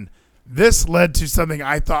 And this led to something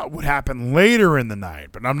I thought would happen later in the night.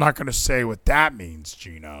 But I'm not going to say what that means,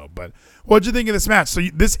 Gino. But what'd you think of this match? So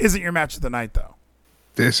this isn't your match of the night, though.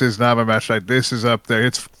 This is not my match night. This is up there.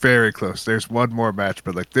 It's very close. There's one more match,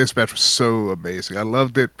 but like this match was so amazing. I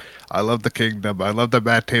loved it. I love the Kingdom. I love that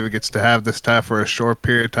Matt Taven gets to have this time for a short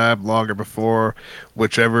period of time, longer before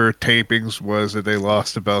whichever tapings was that they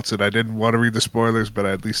lost the belts. And I didn't want to read the spoilers, but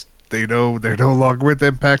at least they know they're no longer with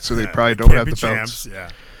Impact, so they probably don't have the belts. Yeah.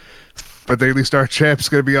 But they at least our champ's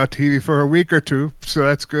going to be on TV for a week or 2, so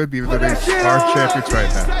that's good. Even though they are champions right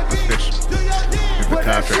now, officially.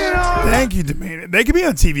 Thank you, Domain. They could be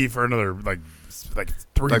on TV for another like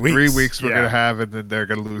 3 weeks. 3 weeks we're gonna have, and then they're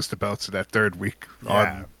gonna lose the belts in that 3rd week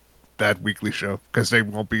on that weekly show because they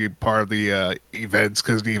won't be part of the events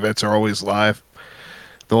because the events are always live.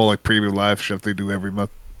 The whole like preview live stuff they do every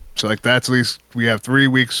month. So like that's at least we have 3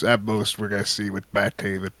 weeks at most we're gonna see with Matt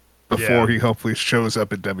Taven before he hopefully shows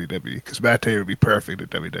up in WWE because Matt Taven would be perfect in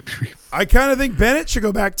WWE. I kind of think Bennett should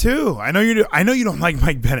go back too. I know you do. I know you don't like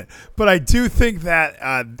Mike Bennett, but I do think that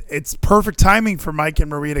it's perfect timing for Mike and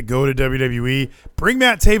Maria to go to WWE. Bring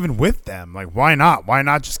Matt Taven with them. Like, why not? Why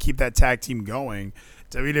not just keep that tag team going?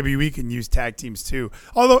 WWE can use tag teams too.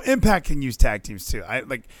 Although Impact can use tag teams too.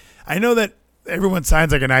 I know that everyone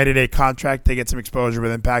signs like a 90-day contract. They get some exposure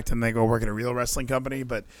with Impact, and they go work at a real wrestling company.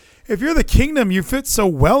 But if you're the Kingdom, you fit so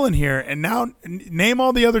well in here. And now name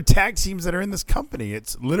all the other tag teams that are in this company.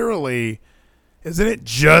 It's literally, isn't it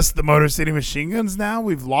just the Motor City Machine Guns now?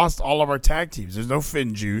 We've lost all of our tag teams. There's no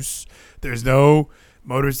Finn Juice. There's no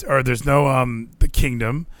the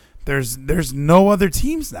Kingdom. There's no other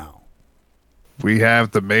teams now. We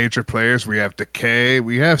have the major players. We have Decay.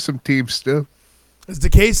 We have some teams still. Is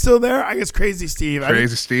Decay still there? I guess Crazy Steve.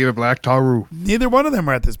 Crazy Steve and Black Tauru. Neither one of them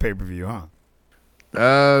were at this pay-per-view, huh?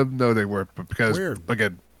 No, they weren't. But because,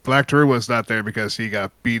 again, Black Tauru was not there because he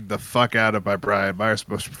got beaten the fuck out of by Brian Myers,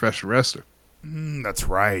 most professional wrestler. That's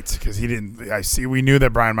right, because he didn't. We knew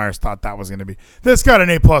that Brian Myers thought that was going to be. This got an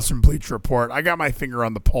A+ from Bleacher Report. I got my finger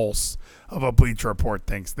on the pulse of what Bleacher Report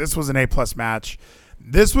thinks. This was an A+ match.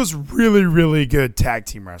 This was really, really good tag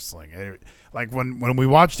team wrestling. Like when we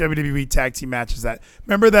watched WWE tag team matches,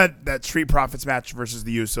 remember that Street Profits match versus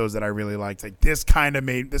the Usos that I really liked. Like this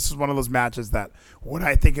is one of those matches that when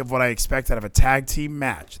I think of what I expect out of a tag team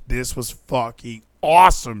match, this was fucking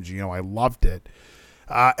awesome, Gino. I loved it.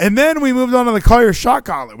 And then we moved on to the Call Your Shot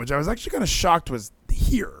Gauntlet, which I was actually kind of shocked was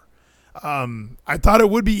here. I thought it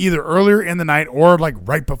would be either earlier in the night or like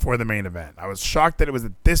right before the main event. I was shocked that it was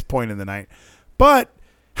at this point in the night. But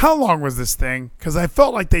how long was this thing? Because I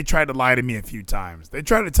felt like they tried to lie to me a few times. They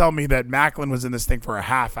tried to tell me that Macklin was in this thing for a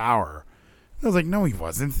half hour. I was like, no, he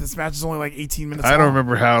wasn't. This match is only like 18 minutes long. I don't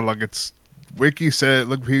remember how long it's. Wiki said,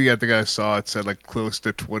 Wikipedia, I think I saw it said like close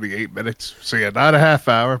to 28 minutes. So yeah, not a half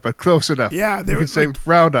hour, but close enough. Yeah, they would say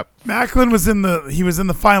round up. Macklin was in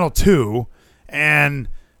the final two, and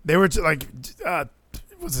they were like,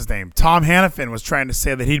 what's his name? Tom Hannafin was trying to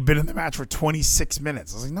say that he'd been in the match for 26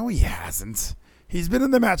 minutes. I was like, no, he hasn't. He's been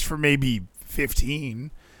in the match for maybe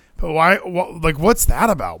 15. But why? What's that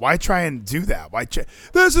about? Why try and do that?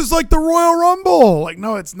 This is like the Royal Rumble. Like,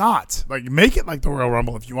 no, it's not. Like, make it like the Royal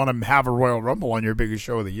Rumble if you want to have a Royal Rumble on your biggest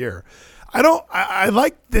show of the year. I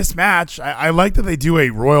like this match. I like that they do a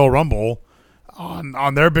Royal Rumble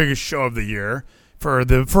on their biggest show of the year for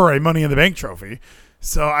a Money in the Bank trophy.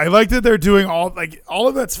 So I like that they're doing all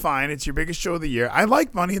of that's fine. It's your biggest show of the year. I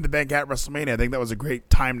like Money in the Bank at WrestleMania. I think that was a great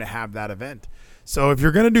time to have that event. So if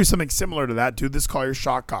you're going to do something similar to that, do this Call Your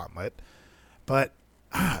Shot Gauntlet. But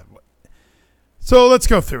so let's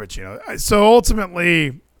go through it, So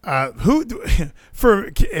ultimately,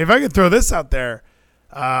 if I could throw this out there,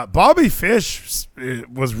 Bobby Fish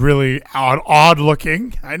was really odd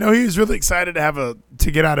looking. I know he was really excited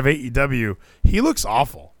to get out of AEW. He looks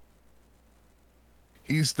awful.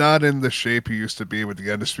 He's not in the shape he used to be with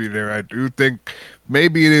the Undisputed Era. I do think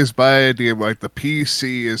maybe it is by idea like the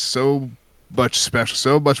PC is so much special,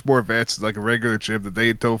 so much more advanced than like a regular gym that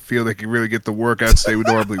they don't feel they can really get the workouts they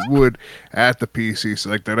normally would at the PC. So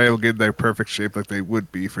like they're not able to get in their perfect shape like they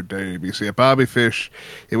would be for WWE. So yeah, Bobby Fish,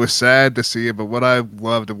 it was sad to see him, but what I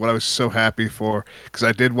loved and what I was so happy for, because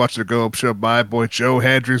I did watch the Go Up show, my boy Joe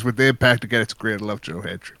Hendry's with the Impact again. It's great. I love Joe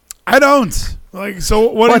Hendry. I don't.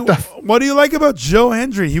 So what do you like about Joe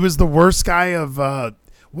Hendry? He was the worst guy of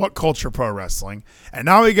What Culture Pro Wrestling, and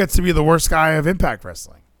now he gets to be the worst guy of Impact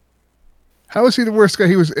Wrestling. How is he the worst guy?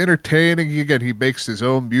 He was entertaining. Again, he makes his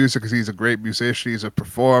own music because he's a great musician. He's a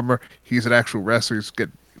performer. He's an actual wrestler.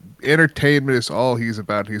 Entertainment is all he's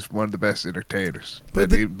about. He's one of the best entertainers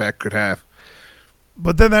that Impact could have.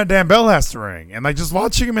 But then that damn bell has to ring. And just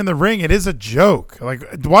watching him in the ring, it is a joke.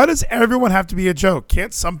 Why does everyone have to be a joke?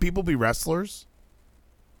 Can't some people be wrestlers?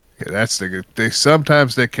 Yeah, that's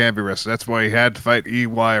sometimes they can be wrestlers. That's why he had to fight EY,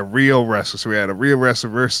 a real wrestler. So we had a real wrestler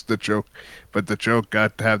versus the joke. But the joke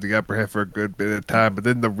got to have the upper hand for a good bit of time. But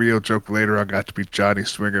then the real joke later on got to be Johnny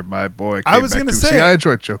Swinger, my boy. I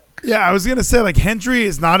enjoyed joke. Yeah, I was going to say, Hendry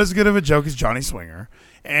is not as good of a joke as Johnny Swinger.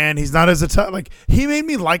 And he's not as he made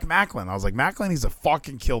me like Macklin. I was like, Macklin needs to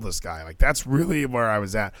fucking kill this guy. That's really where I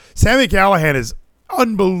was at. Sami Callihan is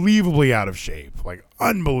unbelievably out of shape.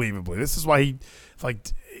 Unbelievably. This is why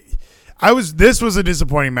this was a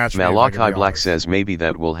disappointing match. Malachi Black says maybe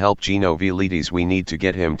that will help Gino Velides. We need to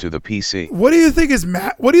get him to the PC. What do you think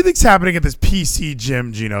is happening at this PC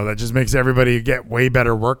gym, Gino, that just makes everybody get way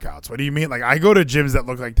better workouts? What do you mean? I go to gyms that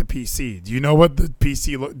look like the PC. Do you know what the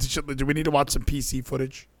PC do we need to watch some PC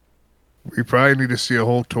footage? We probably need to see a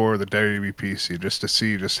whole tour of the WWE PC just to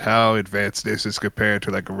see just how advanced this is compared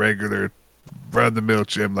to a regular run-of-the-mill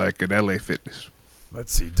gym like an LA Fitness.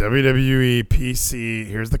 Let's see, WWE PC.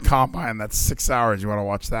 Here's the combine. That's 6 hours. You want to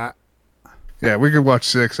watch that? Yeah, we can watch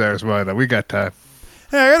 6 hours. Why not? We got time.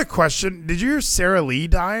 Hey, I got a question. Did you hear Sarah Lee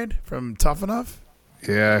died from Tough Enough?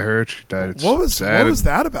 Yeah, I heard she died. What was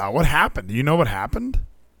that about? What happened? Do you know what happened?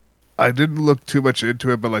 I didn't look too much into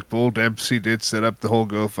it, but like Bull Dempsey did set up the whole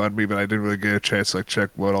GoFundMe, but I didn't really get a chance to like check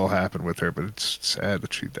what all happened with her. But it's sad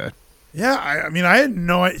that she died. Yeah, I mean, I had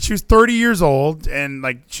no idea. She was 30 years old, and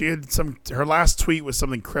like she had her last tweet was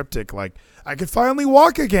something cryptic, like "I could finally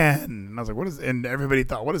walk again," and I was like, "What is?" And everybody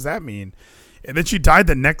thought, "What does that mean?" And then she died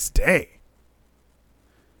the next day.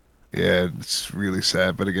 Yeah, it's really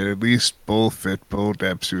sad. But again, at least Bull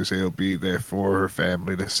Dempsey was able to be there for her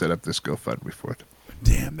family to set up this GoFundMe for it.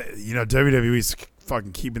 Damn, WWE's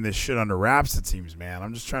fucking keeping this shit under wraps. It seems, man.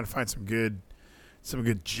 I'm just trying to find some good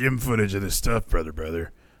gym footage of this stuff,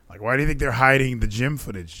 brother. Like, why do you think they're hiding the gym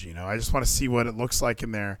footage? I just want to see what it looks like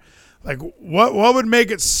in there. Like, what would make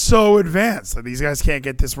it so advanced that these guys can't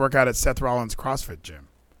get this workout at Seth Rollins' CrossFit gym?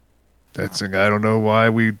 That's I don't know why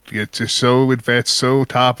we get to so advanced, so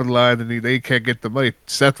top of the line, and they can't get the money.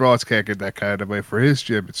 Seth Rollins can't get that kind of money for his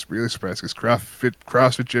gym. It's really surprising because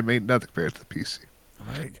CrossFit gym ain't nothing compared to the PC.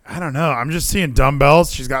 Like, I don't know. I'm just seeing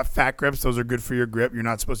dumbbells. She's got fat grips. Those are good for your grip. You're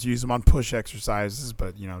not supposed to use them on push exercises,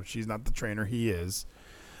 but she's not the trainer. He is.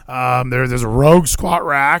 There's a Rogue squat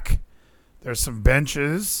rack. There's some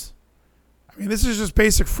benches. I mean, this is just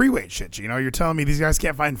basic free weight shit. You're telling me these guys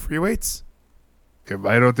can't find free weights?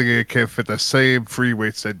 I don't think it can fit the same free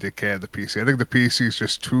weights that they can the PC. I think the PC is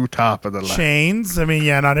just too top of the line. Chains. I mean,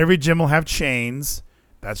 yeah, not every gym will have chains.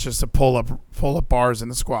 That's just a pull up bars in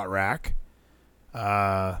the squat rack.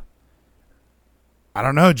 I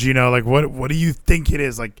don't know, Gino. Like, what do you think it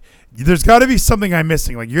is? Like, there's got to be something I'm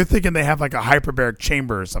missing. Like, you're thinking they have like a hyperbaric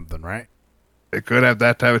chamber or something, right? They could have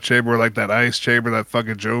that type of chamber, like that ice chamber that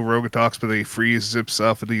fucking Joe Rogan talks about. He freezes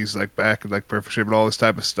himself and he's like back in like perfect shape and all this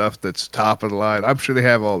type of stuff that's top of the line. I'm sure they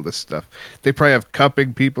have all this stuff. They probably have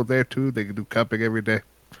cupping people there too. They can do cupping every day.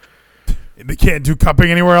 They can't do cupping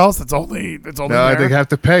anywhere else. It's only. No, there. They have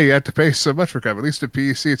to pay. You have to pay so much for cupping. At least at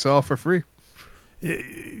PC, it's all for free.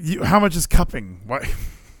 How much is cupping? What?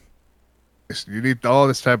 You need all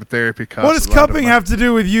this type of therapy. What does cupping have to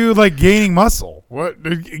do with you like gaining muscle? What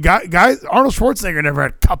guys? Arnold Schwarzenegger never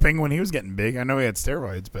had cupping when he was getting big. I know he had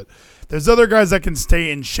steroids, but there's other guys that can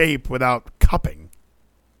stay in shape without cupping.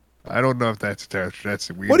 I don't know if that's attached.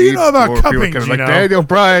 What do you know about cupping? Like Daniel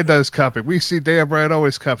Bryan does cupping. We see Daniel Bryan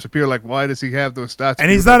always cups. And people are like, why does he have those stats?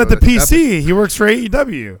 And he's not at the PC. Cupping. He works for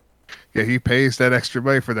AEW. Yeah, he pays that extra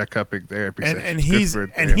money for that cupping therapy. And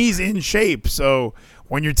he's in shape. So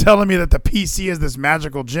when you're telling me that the PC is this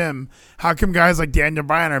magical gym, how come guys like Daniel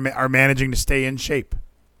Bryan are managing to stay in shape?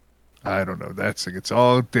 I don't know. It's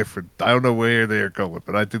all different. I don't know where they're going,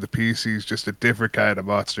 but I think the PC is just a different kind of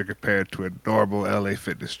monster compared to a normal LA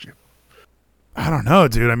Fitness gym. I don't know,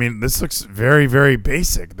 dude. I mean, this looks very, very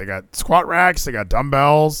basic. They got squat racks. They got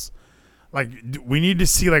dumbbells. Like, we need to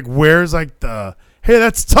see like where's like hey,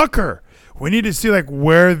 that's Tucker. We need to see like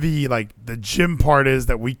where the gym part is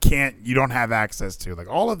that you don't have access to. Like,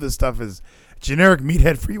 all of this stuff is generic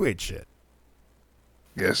meathead free weight shit.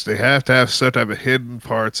 Yes, they have to have some type of hidden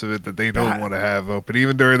parts of it that they don't want to have open.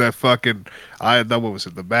 Even during that fucking,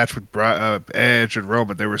 the match with Edge and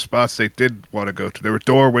Roman, there were spots they didn't want to go to. There were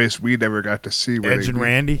doorways we never got to see. Edge and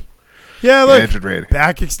Randy. Yeah, look, Edge and Randy.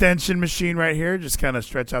 Back extension machine right here. Just kind of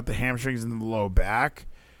stretch out the hamstrings and the low back.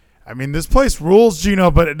 I mean, this place rules,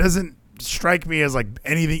 Gino, but it doesn't strike me as like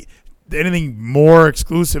anything more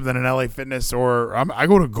exclusive than an LA Fitness or I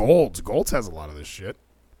go to Gold's. Gold's has a lot of this shit.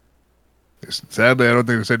 Sadly, I don't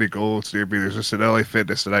think there's any Golds near me. There's just an LA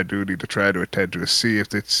Fitness that I do need to try to attend to see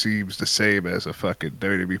if it seems the same as a fucking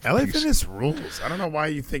WWE. LA Fitness rules. I don't know why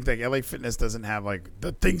you think that LA Fitness doesn't have like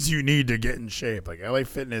the things you need to get in shape. Like LA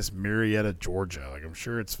Fitness, Marietta, Georgia. Like, I'm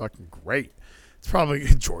sure it's fucking great. It's probably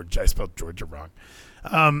Georgia. I spelled Georgia wrong.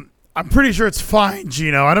 I'm pretty sure it's fine,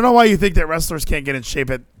 Gino. I don't know why you think that wrestlers can't get in shape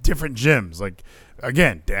at different gyms. Like,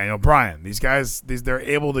 again, Daniel Bryan. These guys, they're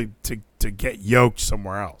able to get yoked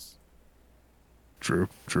somewhere else. True.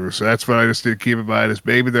 So that's what I just need to keep in mind is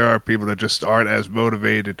maybe there are people that just aren't as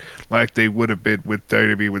motivated like they would have been with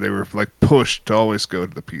WWE when they were like pushed to always go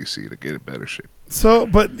to the PC to get in better shape. So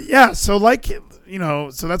that's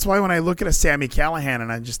why when I look at a Sami Callihan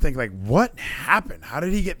and I just think like, what happened? How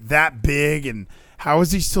did he get that big? And how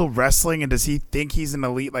is he still wrestling? And does he think he's an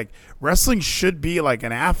elite? Like, wrestling should be like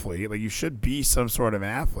an athlete. Like, you should be some sort of an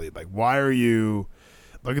athlete. Like, why are you...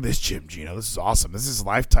 Look at this gym, Gino. This is awesome. This is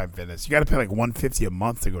Lifetime Fitness. You got to pay like $150 a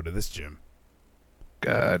month to go to this gym.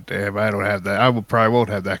 God damn, I don't have that. Probably won't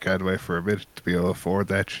have that kind of way for a minute to be able to afford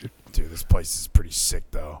that shit. Dude, this place is pretty sick,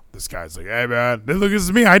 though. This guy's like, hey, man, look, this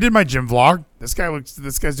is me. I did my gym vlog. This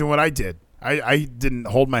guy's doing what I did. I didn't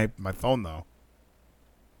hold my phone, though.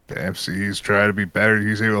 Damn, see, he's trying to be better.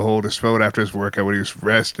 He's able to hold his phone after his workout when he was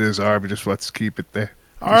resting his arm. He just wants to keep it there.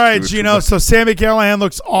 All right, Gino. So Sami Callihan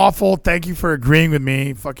looks awful. Thank you for agreeing with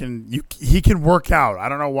me. He can work out. I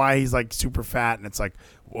don't know why he's like super fat, and it's like,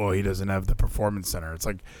 well, he doesn't have the performance center. It's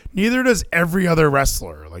like neither does every other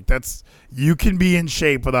wrestler. Like you can be in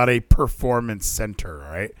shape without a performance center,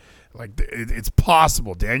 right? Like it's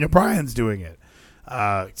possible. Daniel Bryan's doing it.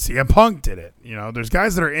 CM Punk did it. There's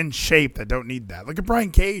guys that are in shape that don't need that. Look at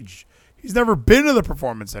Brian Cage. He's never been to the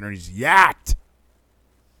performance center. He's yacked.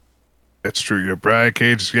 That's true. Brian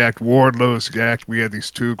Cage is yacked. Wardlow's yacked. We had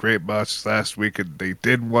these 2 great matches last week, and they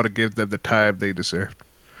didn't want to give them the time they deserved.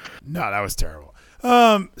 No, that was terrible.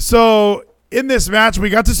 So in this match,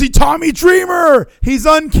 we got to see Tommy Dreamer. He's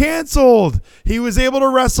uncanceled. He was able to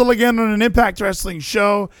wrestle again on an Impact Wrestling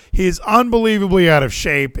show. He is unbelievably out of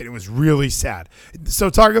shape, and it was really sad.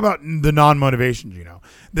 So talk about the non-motivation,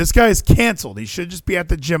 This guy is canceled. He should just be at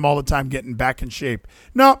the gym all the time getting back in shape.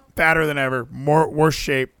 No, fatter than ever, worse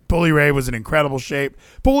shape. Bully Ray was in incredible shape.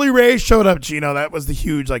 Bully Ray showed up, Gino. That was the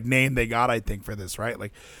huge name they got, I think, for this, right?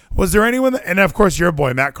 Was there anyone and of course your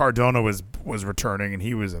boy Matt Cardona was returning, and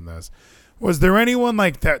he was in this. Was there anyone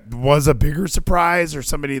that was a bigger surprise, or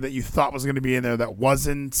somebody that you thought was going to be in there that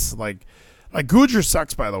wasn't? Like Gujar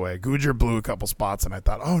sucks, by the way. Gujar blew a couple spots, and I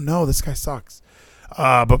thought, oh no, this guy sucks.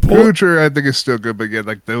 But Gujar, I think, is still good, but yeah,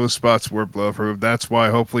 those spots were blown for him. That's why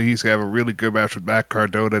hopefully he's gonna have a really good match with Matt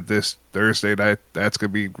Cardona this Thursday night. That's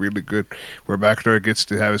gonna be really good, where Matt Cardona gets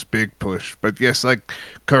to have his big push. But yes,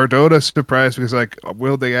 Cardona surprised because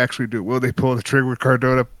will they actually do? Will they pull the trigger with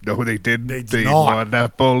Cardona? No, they didn't. They won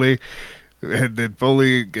that Bully. And then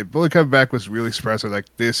Bully coming back was really surprising.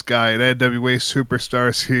 This guy, an NWA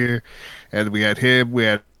superstars here, and we had him. We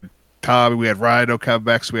had Tommy, we had Rhino come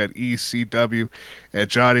back, so we had ECW, and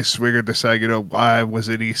Johnny Swinger decided, why I was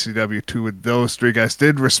in ECW too, and those 3 guys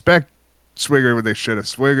didn't respect Swinger when they should have.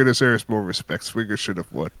 Swinger deserves more respect. Swinger should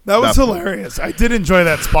have won. That was hilarious. I did enjoy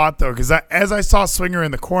that spot, though, because as I saw Swinger in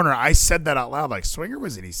the corner, I said that out loud, Swinger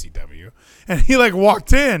was in ECW, and he,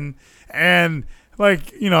 walked in, and...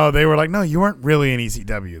 they were no, you weren't really in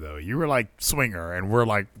ECW, though. You were Swinger, and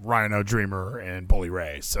we're Rhino, Dreamer, and Bully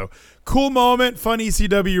Ray. So, cool moment, fun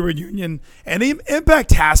ECW reunion. And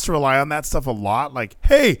Impact has to rely on that stuff a lot.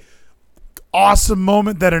 Hey, awesome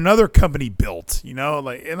moment that another company built, and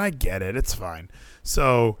I get it. It's fine.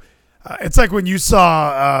 So, it's when you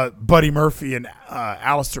saw Buddy Murphy and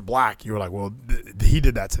Aleister Black, you were well, he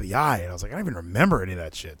did that to the eye. And I was I don't even remember any of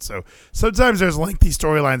that shit. So sometimes there's lengthy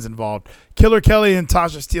storylines involved. Killer Kelly and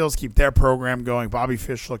Tasha Steelz keep their program going. Bobby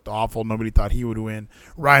Fish looked awful. Nobody thought he would win.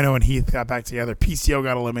 Rhino and Heath got back together. PCO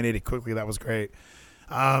got eliminated quickly. That was great.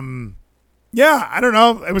 Yeah, I don't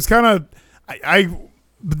know. It was kind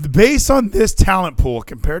of based on this talent pool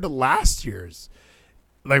compared to last year's,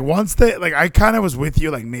 once they I kind of was with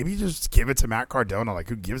you, maybe just give it to Matt Cardona.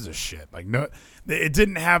 Who gives a shit? No, it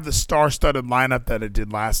didn't have the star-studded lineup that it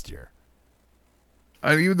did last year.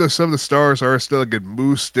 And even though some of the stars are still good,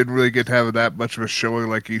 Moose didn't really get to have that much of a showing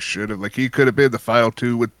like he should have. He could have been the final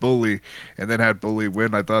 2 with Bully and then had Bully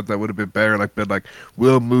win. I thought that would have been better.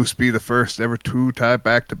 Will Moose be the first ever 2-time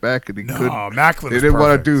back-to-back? And he couldn't. Macklin. They didn't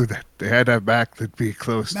want to do that. They had to have Macklin be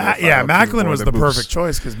close. Macklin was the perfect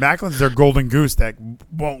choice because Macklin's their golden goose that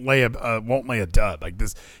won't lay a dud like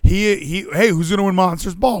this. Hey, who's gonna win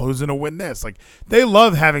Monsters Ball? Who's gonna win this? They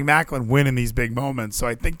love having Macklin win in these big moments. So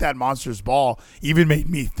I think that Monsters Ball even made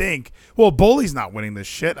me think, well, Bully's not winning this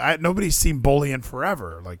shit. Nobody's seen Bully in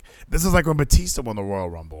forever. This is when Batista won the Royal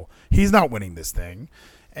Rumble. He's not winning this thing,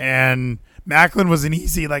 and Macklin was an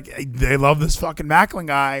easy they love this fucking Macklin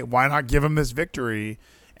guy. Why not give him this victory?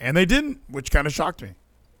 And they didn't, which kind of shocked me.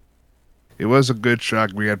 It was a good shock.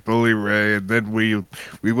 We had Bully Ray, and then we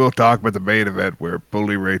will talk about the main event where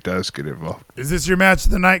Bully Ray does get involved. Is this your match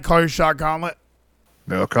of the night? Call your shot, Gauntlet?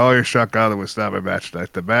 No, Call Your Shot Gauntlet was not my match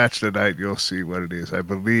tonight. The match tonight, you'll see what it is. I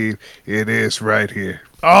believe it is right here.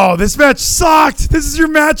 Oh, this match sucked. This is your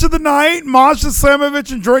match of the night? Masha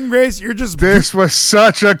Slamovich and Jordan Grace. This was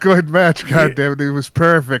such a good match, goddammit. It was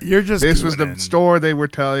perfect. This was the story they were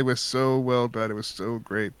telling. It was so well done. It was so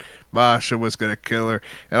great. Masha was going to kill her.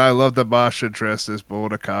 And I love that Masha dressed as Bull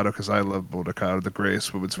Nakano because I love Bull Nakano, the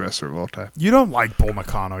greatest women's wrestler of all time. You don't like Bull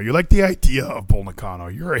Nakano. You like the idea of Bull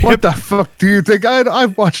Nakano. What the fuck do you think?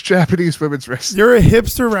 I've watched Japanese women's wrestling. You're a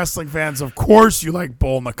hipster wrestling fan, so of course you like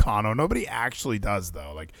Bull Nakano. Nobody actually does, though.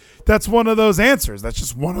 That's one of those answers. That's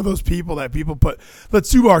just one of those people that people put, let's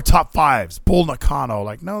do our top 5s. Bull Nakano.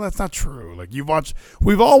 No, that's not true.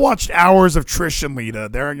 We've all watched hours of Trish and Lita.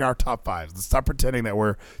 They're in our top 5s. Let's stop pretending that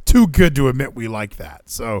we're too good to admit we like that.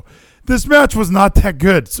 So this match was not that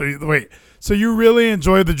good. So you really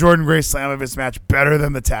enjoyed the Jordan Grace Slamovich match better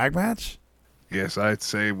than the tag match? Yes, I'd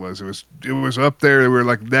say it was up there. They were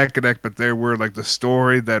like neck and neck, but there were like the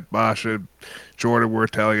story that Masha and Jordan were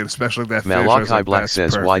telling, and especially that finish, Malachi like, Black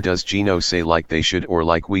says, perfect. why does Gino say like they should or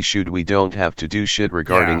like we should? We don't have to do shit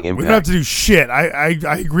regarding We Impact. don't have to do shit. I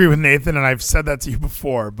agree with Nathan, and I've said that to you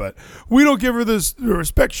before, but we don't give her the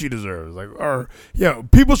respect she deserves. Like, or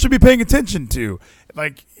people should be paying attention to.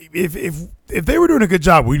 Like, if they were doing a good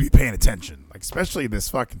job, we'd be paying attention. Like, especially this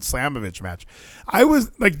fucking Slamovich match. I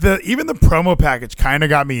was like even the promo package kind of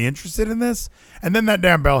got me interested in this, and then that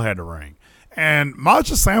damn bell had to ring. And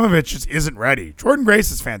Masha Slamovich just isn't ready. Jordan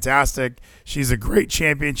Grace is fantastic. She's a great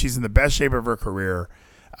champion. She's in the best shape of her career.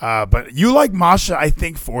 But you like Masha, I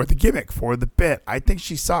think, for the gimmick, for the bit. I think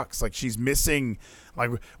she sucks. Like, she's missing.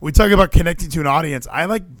 Like, we talk about connecting to an audience.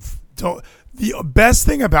 The best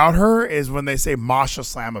thing about her is when they say Masha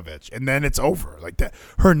Slamovich, and then it's over. Like that,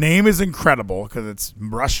 her name is incredible because it's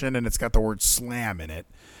Russian and it's got the word slam in it.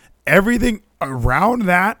 Everything around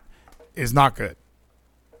that is not good.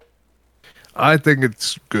 I think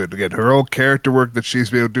it's good. Again, her own character work that she's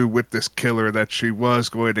been able to do with this killer, that she was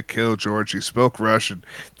going to kill George. She spoke Russian.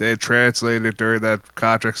 They had translated during that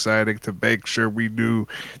contract signing to make sure we knew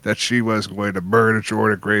that she was going to murder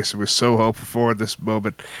Jordan Grace. It was so hopeful for this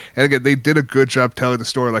moment. And again, they did a good job telling the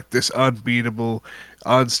story like this unbeatable,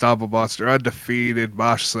 unstoppable monster, undefeated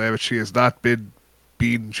Masha Slamovich. She has not been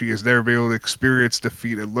beaten. She has never been able to experience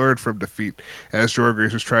defeat and learn from defeat. As Jordan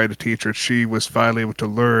Grace was trying to teach her, she was finally able to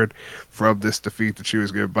learn from this defeat that she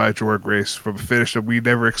was given by Jordan Grace from a finish that we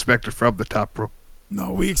never expected from the top rope.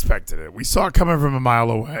 No, we expected it. We saw it coming from a mile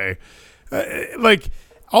away. Like,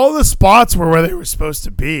 all the spots were where they were supposed to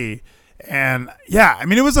be. And, yeah, I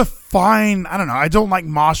mean, it was a fine, I don't know. I don't like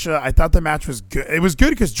Masha. I thought the match was good. It was good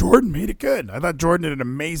because Jordan made it good. I thought Jordan did an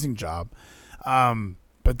amazing job.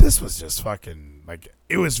 But this was just fucking, like,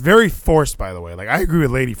 it was very forced, by the way. Like, I agree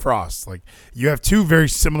with Lady Frost. Like, you have two very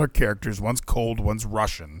similar characters. One's cold, one's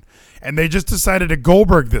Russian. And they just decided to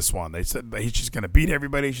Goldberg this one. They said that she's going to beat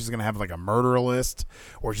everybody. She's going to have, like, a murder list.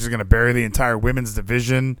 Or she's going to bury the entire women's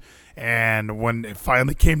division. And when it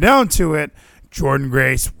finally came down to it, Jordan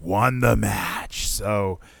Grace won the match.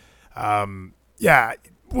 So, yeah,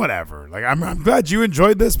 whatever. Like, I'm glad you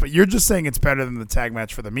enjoyed this, but you're just saying it's better than the tag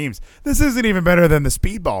match for the memes. This isn't even better than the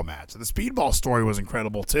Speedball match. The Speedball story was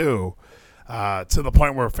incredible too, to the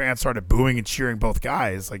point where fans started booing and cheering both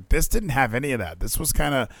guys. Like, this didn't have any of that. This was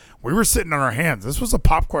kind of, we were sitting on our hands. This was a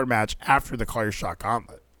popcorn match after the Call Your Shot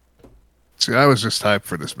Gauntlet. See, I was just hyped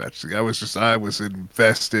for this match. I was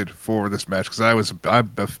invested for this match because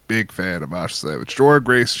I'm a big fan of Masha Slamovich. Jordan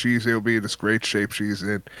Grace, she's able to be in this great shape she's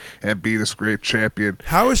in and be this great champion.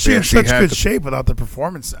 How is she in such good shape without the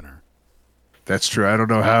Performance Center? That's true. I don't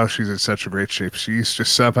know how she's in such a great shape. She's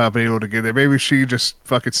just somehow been able to get there. Maybe she just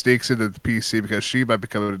fucking sneaks into the PC because she might be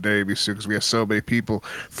coming to WWE soon because we have so many people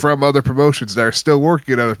from other promotions that are still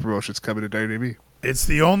working at other promotions coming to WWE. It's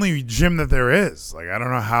the only gym that there is. Like, I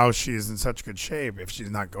don't know how she's in such good shape if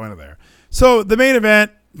she's not going to there. So, the main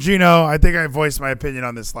event, Gino, I think I voiced my opinion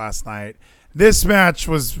on this last night. This match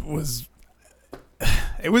was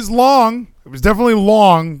it was long. It was definitely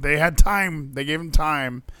long. They had time. They gave him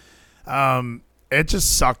time. It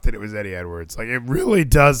just sucked that it was Eddie Edwards. Like, it really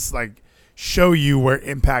does, like, show you where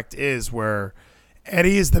Impact is, where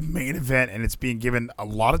Eddie is the main event and it's being given a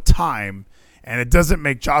lot of time. And it doesn't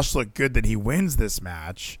make Josh look good that he wins this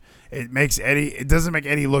match. It doesn't make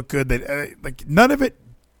Eddie look good that like none of it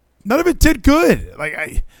did good.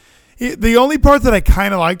 Like, the only part that I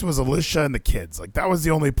kind of liked was Alicia and the kids. Like, that was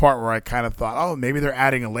the only part where I kind of thought, oh, maybe they're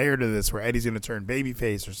adding a layer to this where Eddie's going to turn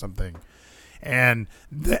babyface or something. And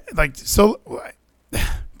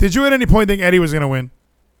did you at any point think Eddie was going to win?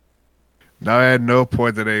 No, I had no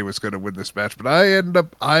point that Eddie was going to win this match, but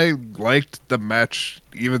I liked the match,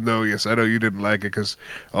 even though, yes, I know you didn't like it because,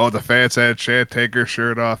 the fans had chant, take her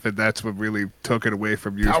shirt off, and that's what really took it away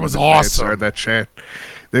from you. That was awesome. That chant.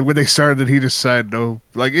 Then when they started, he decided, no,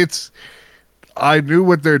 like, I knew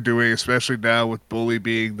what they're doing, especially now with Bully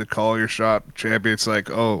being the Call Your Shot champion. It's like,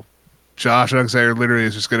 Josh Alexander literally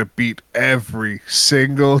is just going to beat every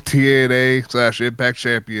single TNA/Impact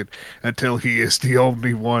champion until he is the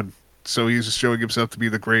only one. So he's just showing himself to be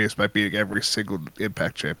the greatest by beating every single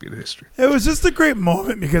Impact champion in history. It was just a great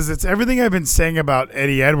moment because it's everything I've been saying about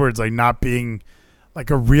Eddie Edwards, like not being like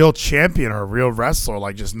a real champion or a real wrestler,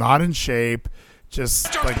 like just not in shape,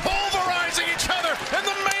 just like pulverizing each other in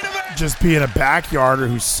the main event. Just being a backyarder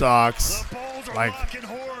who sucks.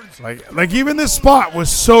 Like even this spot was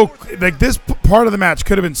so like this part of the match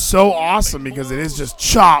could have been so awesome because it is just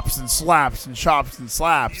chops and slaps and chops and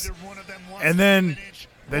slaps, and then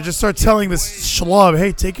they just start telling this schlub,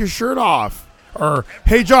 hey, take your shirt off. Or,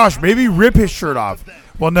 hey, Josh, maybe rip his shirt off.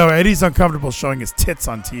 Well, no, Eddie's uncomfortable showing his tits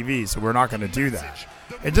on TV, so we're not going to do that.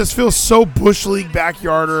 It just feels so Bush League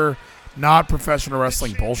backyarder, not professional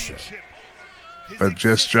wrestling bullshit. But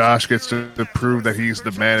just Josh gets to prove that he's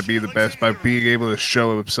the man to be the best by being able to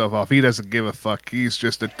show himself off. He doesn't give a fuck. He's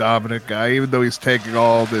just a dominant guy. Even though he's taking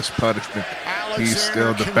all this punishment, he's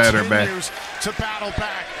still the better man. To battle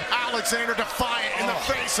back. Alexander defiant in the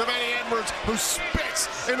face of Eddie Edwards, who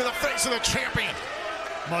spits into the face of the champion.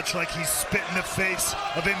 Much like he spit in the face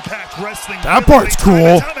of Impact Wrestling. That part's cool.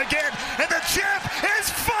 Again, and the champ is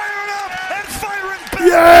fired up and firing back.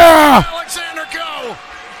 Yeah! Alexander go!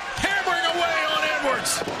 Hammering away on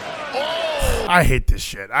Edwards. Oh! I hate this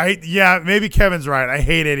shit. Maybe Kevin's right. I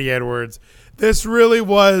hate Eddie Edwards. This really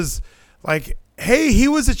was like, hey, he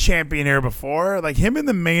was a champion here before. Like him in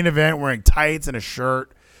the main event wearing tights and a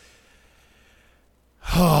shirt.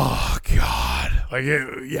 Oh, God.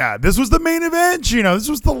 This was the main event, This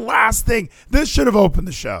was the last thing. This should have opened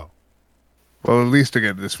the show. Well, at least,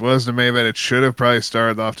 again, this was the main event. It should have probably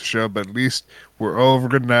started off the show, but at least we're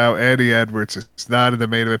over it now. Eddie Edwards is not in the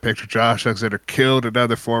main event picture. Josh Alexander killed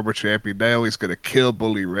another former champion. Now he's going to kill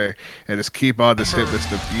Bully Ray and just keep on this hit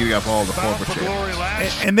list of beating up all the former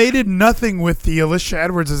champions. And they did nothing with the Alicia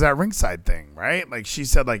Edwards is at ringside thing, right? Like she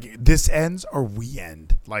said, like, this ends or we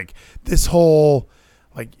end. Like this whole...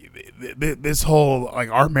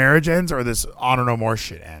 our marriage ends or this Honor No More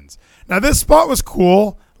shit ends. Now, this spot was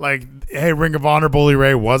cool. Like, hey, Ring of Honor, Bully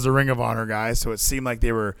Ray was a Ring of Honor guy, so it seemed like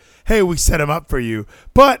they were, hey, we set him up for you.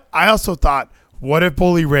 But I also thought, what if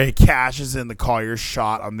Bully Ray cashes in the Collier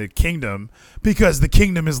shot on the Kingdom because the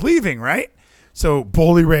Kingdom is leaving, right? So,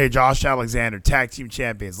 Bully Ray, Josh Alexander, tag team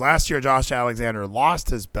champions. Last year, Josh Alexander lost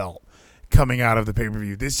his belt coming out of the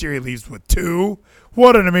pay-per-view. This year, he leaves with 2.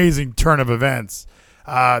 What an amazing turn of events.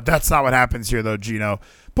 That's not what happens here, though, Gino.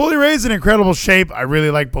 Bully Ray's in incredible shape. I really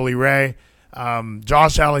like Bully Ray.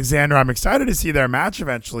 Josh Alexander, I'm excited to see their match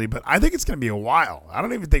eventually, but I think it's going to be a while. I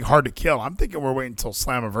don't even think Hard to Kill. I'm thinking we're waiting until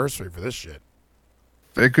Slammiversary for this shit.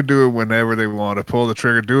 They could do it whenever they want to pull the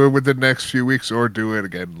trigger. Do it within the next few weeks or do it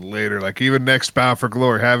again later. Like even next Bound for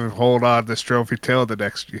Glory, have him hold on to this trophy till the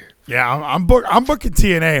next year. Yeah, I'm booking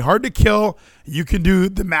TNA. Hard to Kill. You can do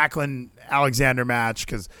the Macklin Alexander match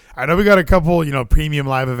because I know we got a couple, premium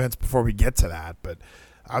live events before we get to that. But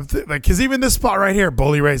I'm because even this spot right here,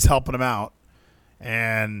 Bully Ray's helping him out,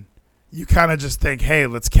 and you kind of just think, hey,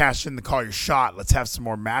 let's cash in the Call Your Shot. Let's have some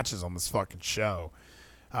more matches on this fucking show.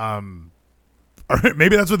 Or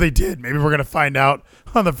maybe that's what they did. Maybe we're going to find out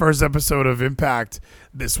on the first episode of Impact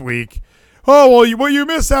this week. Oh, well, what you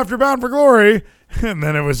missed after Bound for Glory. And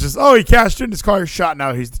then it was just, he cashed in his Call Your Shot.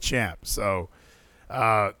 Now he's the champ. So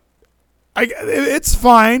it's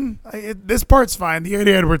fine. This part's fine. The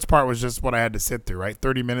Eddie Edwards part was just what I had to sit through, right?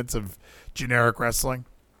 30 minutes of generic wrestling.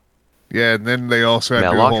 Yeah, and then they also had to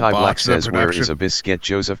do a whole Malachi Black box says, production. where is a biscuit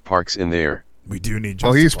Joseph Parks in there? We do need.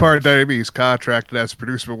 Well, he's part of WWE. He's contracted as a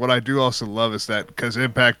producer. But what I do also love is that because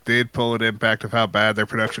Impact did pull an impact of how bad their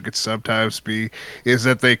production could sometimes be, is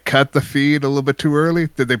that they cut the feed a little bit too early.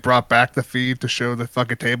 That they brought back the feed to show the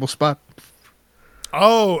fucking table spot.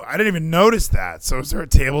 Oh, I didn't even notice that. So is there a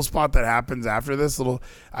table spot that happens after this little?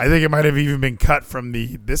 I think it might have even been cut from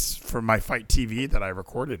from my Fight TV that I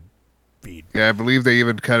recorded feed. Yeah, I believe they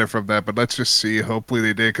even cut it from that, but let's just see. Hopefully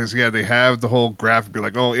they did, because they have the whole graphic be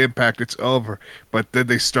like, oh, Impact, it's over. But then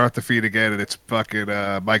they start the feed again, and it's fucking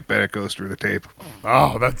Mike Bennett goes through the tape.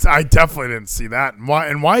 Oh, I definitely didn't see that.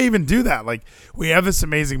 And why even do that? Like, we have this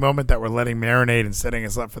amazing moment that we're letting marinate and setting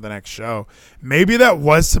us up for the next show. Maybe that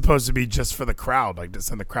was supposed to be just for the crowd, like to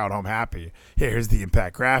send the crowd home happy. Here's the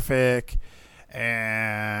Impact graphic.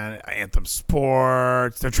 And Anthem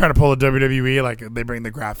Sports. They're trying to pull a WWE, like they bring the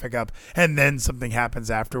graphic up, and then something happens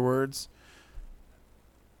afterwards.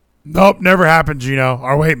 Nope, never happened, Gino.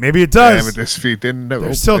 Or wait, maybe it does. Damn it, this feed didn't.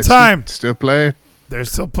 There's still time. Still playing. There's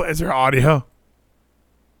still Is there audio?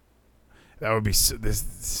 That would be so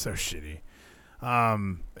shitty.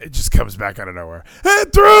 It just comes back out of nowhere.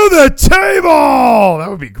 And through the table! That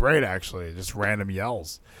would be great, actually. Just random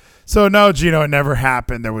yells. So, no, Gino, it never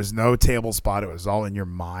happened. There was no table spot. It was all in your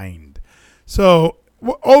mind. So,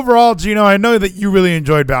 overall, Gino, I know that you really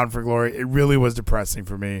enjoyed Bound for Glory. It really was depressing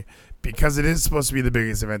for me because it is supposed to be the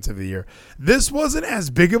biggest event of the year. This wasn't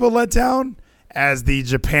as big of a letdown as the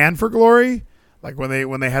Japan for Glory, like when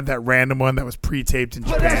they had that random one that was pre-taped in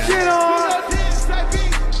Japan.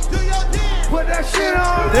 Put that shit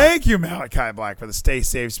on. Thank you, Malachi Black, for the stay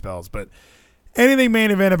safe spells. But anything main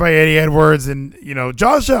evented by Eddie Edwards, and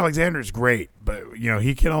Josh Alexander is great, but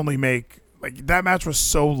he can only make, like, that match was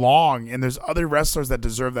so long, and there's other wrestlers that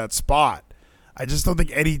deserve that spot. I just don't think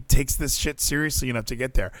Eddie takes this shit seriously enough to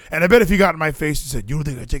get there. And I bet if he got in my face and said, you don't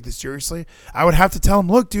think I take this seriously? I would have to tell him,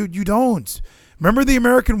 look, dude, you don't. Remember the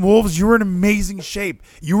American Wolves? You were in amazing shape.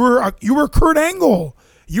 You were Kurt Angle.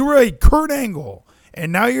 You were a Kurt Angle.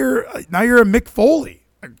 And now you're a Mick Foley.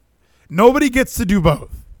 Nobody gets to do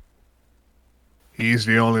both. He's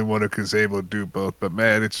the only one who's able to do both. But,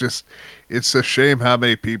 man, it's a shame how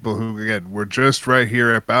many people who, again, were just right here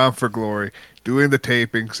at Bound for Glory doing the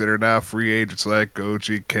tapings that are now free agents like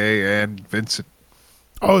OGK and Vincent.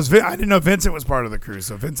 Oh, I didn't know Vincent was part of the crew.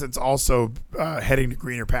 So Vincent's also heading to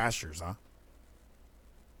greener pastures, huh?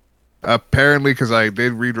 Apparently, because I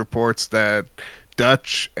did read reports that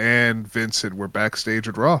Dutch and Vincent were backstage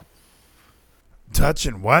at Raw. Dutch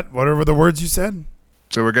and what? Whatever the words you said?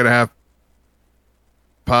 So we're going to have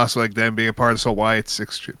possibly like them being a part of this whole Wyatt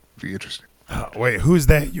 6 shit. Be interesting. Wait, who's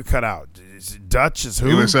that you cut out? Dutch is who?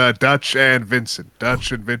 It was Dutch and Vincent.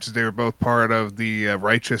 Dutch and Vincent, they were both part of the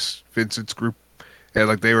Righteous Vincent's group. And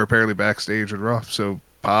like they were apparently backstage at Raw. So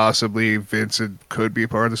possibly Vincent could be a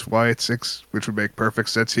part of this Wyatt 6, which would make perfect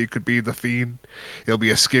sense. He could be the Fiend. He'll be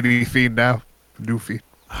a skinny Fiend now. New Fiend.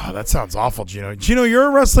 Oh, that sounds awful, Gino. Gino, you're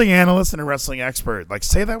a wrestling analyst and a wrestling expert. Like,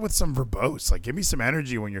 say that with some verbose. Like, give me some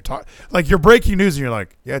energy when you're talking. Like, you're breaking news and you're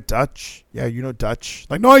like, yeah, Dutch. Yeah, you know Dutch.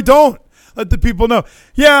 Like, no, I don't. Let the people know.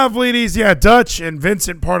 Yeah, Vlides, yeah, Dutch and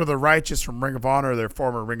Vincent, part of the Righteous from Ring of Honor. They're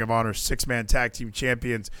former Ring of Honor 6-man tag team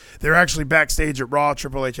champions. They're actually backstage at Raw.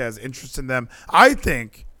 Triple H has interest in them. I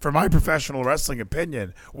think, for my professional wrestling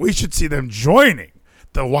opinion, we should see them joining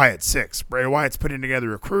the Wyatt 6. Bray Wyatt's putting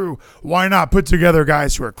together a crew. Why not put together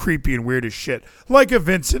guys who are creepy and weird as shit, like a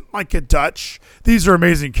Vincent, like a Dutch? These are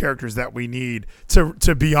amazing characters that we need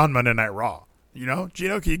to be on Monday Night Raw. You know,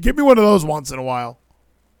 Gino, can you give me one of those once in a while?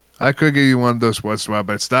 I could give you one of those once in a while,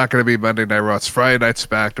 but it's not going to be Monday Night Raw. It's Friday Night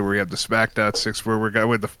SmackDown, where we have the SmackDown 6, where we're going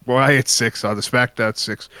with the Wyatt 6 on the SmackDown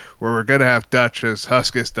 6, where we're going to have Dutch as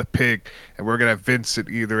Huskus the Pig, and we're going to have Vincent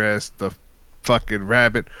either as the fucking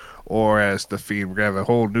Rabbit or as the Fiend. We're going to have a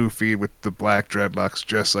whole new Fiend with the black dreadlocks,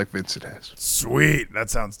 just like Vincent has. Sweet.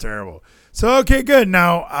 That sounds terrible. So, okay, good.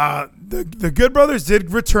 Now, the Good Brothers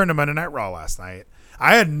did return to Monday Night Raw last night.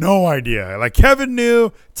 I had no idea. Like, Kevin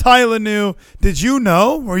knew. Tyler knew. Did you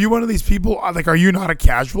know? Were you one of these people? Like, are you not a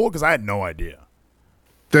casual? Because I had no idea.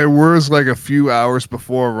 There was, like, a few hours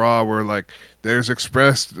before Raw where, like, there's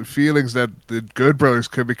expressed feelings that the Good Brothers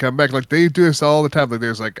could be coming back. Like, they do this all the time. Like,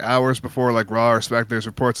 there's, like, hours before, like, Raw or SmackDown, there's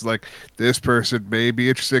reports like, this person may be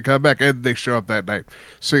interested in coming back, and they show up that night.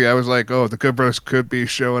 So, yeah, I was like, oh, the Good Brothers could be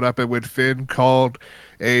showing up. And when Finn called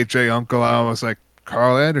AJ Uncle, I was like,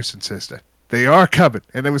 Carl Anderson says that. They are coming.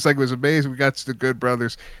 And it was amazing. We got to the Good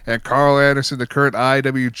Brothers and Carl Anderson, the current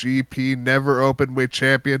IWGP never open weight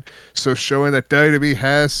champion. So showing that WWE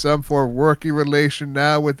has some form of working relation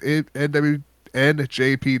now with NW and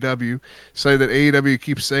JPW. Saying that AEW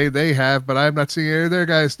keeps saying they have, but I'm not seeing any of their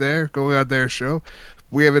guys there going on their show.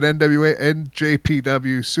 We have an NWA and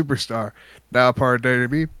JPW superstar now part of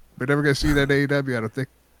WWE. We're never going to see that AEW, I don't think.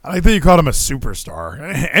 I like that you called him a superstar.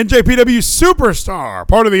 NJPW superstar,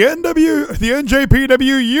 part of the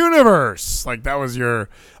NJPW universe. Like that was your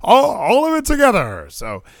all of it together.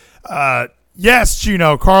 So, yes,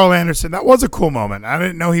 Gino, Carl Anderson. That was a cool moment. I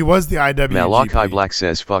didn't know he was the IWGP. Malachi Black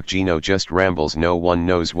says, "Fuck Gino, just rambles. No one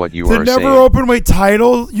knows what you are saying." The never open weight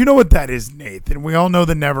title. You know what that is, Nathan. We all know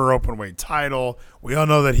the never open weight title. We all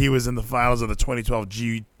know that he was in the finals of the 2012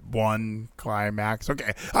 G1 Climax.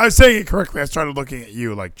 Okay, I was saying it correctly. I started looking at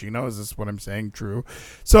you like, Gino, is this what I'm saying true?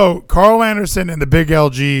 So Carl Anderson and the Big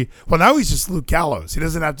LG. Well, now he's just Luke Gallows. He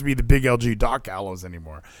doesn't have to be the Big LG Doc Gallows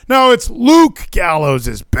anymore. No, it's Luke Gallows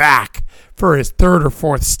is back for his third or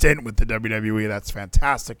fourth stint with the WWE. That's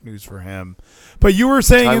fantastic news for him. But you were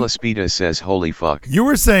saying, Tyler Spida says, "Holy fuck!" You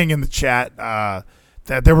were saying in the chat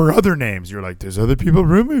that there were other names. You're like, there's other people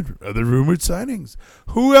rumored signings.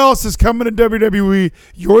 Who else is coming to WWE?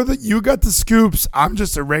 You got the scoops. I'm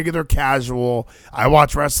just a regular casual. I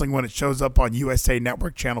watch wrestling when it shows up on USA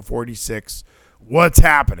Network Channel 46. What's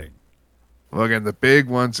happening? Well, again, the big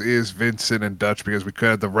ones is Vincent and Dutch because we could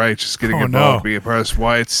have the Righteous getting involved, being part of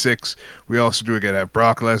Wyatt 6. We also do again have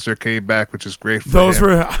Brock Lesnar came back, which is great for those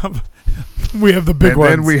him. We have the big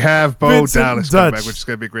ones. And then we have Bo Dallas coming back, which is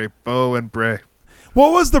going to be great. Bo and Bray.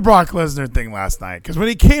 What was the Brock Lesnar thing last night? Because when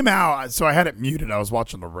he came out, so I had it muted. I was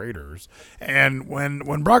watching the Raiders, and when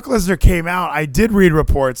Brock Lesnar came out, I did read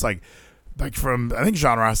reports like from I think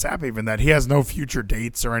John Ross Sapp even that he has no future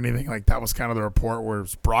dates or anything. Like that was kind of the report where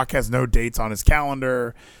Brock has no dates on his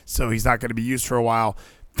calendar, so he's not going to be used for a while.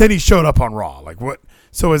 then he showed up on Raw. Like what?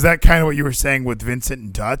 So is that kind of what you were saying with Vincent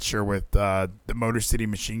and Dutch, or with the Motor City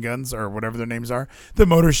Machine Guns, or whatever their names are, the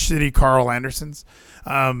Motor City Carl Andersons?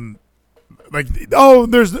 There's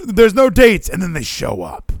no dates, and then they show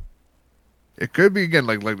up. It could be again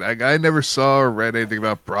like I never saw or read anything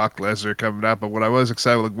about Brock Lesnar coming out, but what I was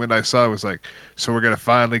excited when I saw it was like, so we're gonna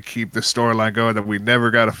finally keep the storyline going that we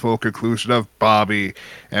never got a full conclusion of Bobby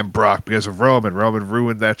and Brock because of Roman. Roman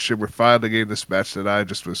ruined that shit. We're finally getting this match that I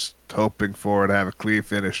just was hoping for to have a clean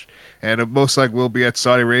finish, and it most likely will be at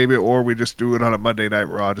Saudi Arabia, or we just do it on a Monday Night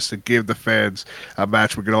Raw just to give the fans a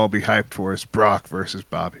match we can all be hyped for. Is Brock versus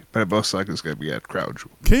Bobby, but it most likely is going to be at Crown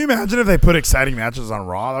Jewel. Can you imagine if they put exciting matches on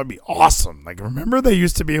Raw? That would be awesome. Like, remember they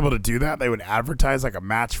used to be able to do that? They would advertise like a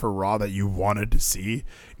match for Raw that you wanted to see.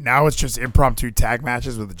 Now it's just impromptu tag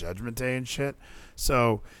matches with the Judgment Day and shit.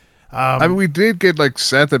 So, I mean, we did get like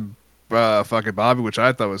Seth and fucking Bobby, which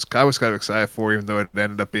I was kind of excited for, even though it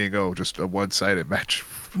ended up being just a one-sided match.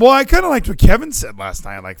 Well, I kind of liked what Kevin said last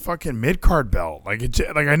night, like fucking mid-card belt. Like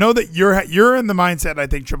I know that you're in the mindset I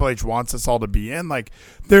think Triple H wants us all to be in. Like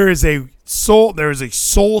there is a soul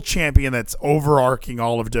champion that's overarching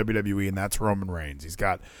all of WWE, and that's Roman Reigns. He's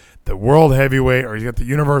got the World Heavyweight, or he's got the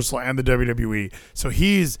Universal and the WWE. So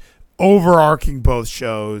he's overarching both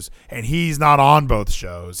shows, and he's not on both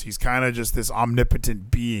shows. He's kind of just this omnipotent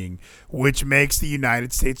being, which makes the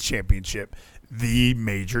United States Championship the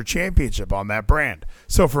major championship on that brand.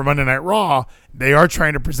 So for Monday Night Raw, they are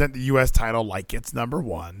trying to present the U.S. title like it's number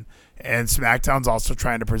one, and SmackDown's also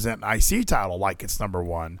trying to present an IC title like it's number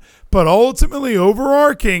one. But ultimately,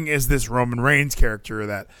 overarching is this Roman Reigns character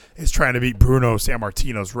that is trying to beat Bruno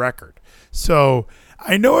Sammartino's record. So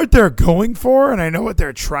I know what they're going for, and I know what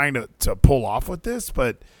they're trying to pull off with this,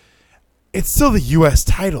 but it's still the U.S.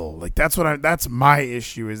 title. Like that's my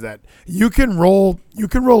issue, is that you can roll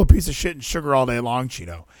a piece of shit in sugar all day long,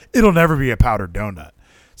 Chino. It'll never be a powdered donut.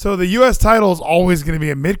 So the U.S. title is always going to be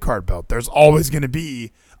a mid-card belt. There's always going to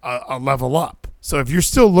be a level up. So if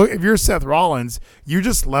you're Seth Rollins, you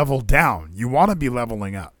just level down. You want to be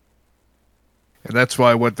leveling up. And that's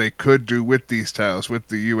why what they could do with these titles, with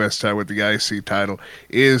the U.S. title, with the IC title,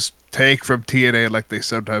 is take from TNA like they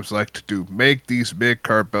sometimes like to do. Make these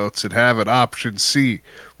mid-card belts and have an option C,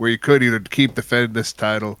 where you could either keep defending this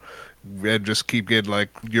title and just keep getting like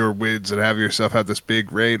your wins and have yourself have this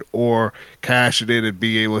big reign, or cash it in and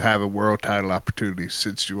be able to have a world title opportunity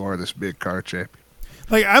since you are this mid-card champion.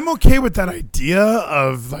 Like, I'm okay with that idea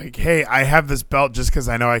of like, hey, I have this belt just because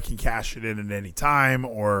I know I can cash it in at any time,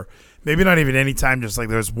 or maybe not even any time, just like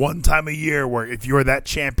there's one time a year where if you're that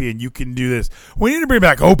champion, you can do this. We need to bring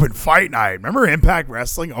back Open Fight Night. Remember Impact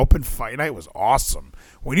Wrestling? Open Fight Night was awesome.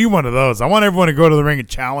 We need one of those. I want everyone to go to the ring and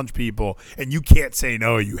challenge people, and you can't say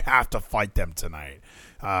no. You have to fight them tonight.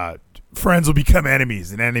 Friends will become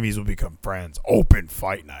enemies, and enemies will become friends. Open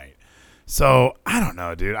Fight Night. So, I don't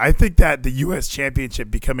know, dude. I think that the U.S. Championship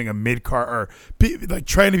becoming a mid-card, or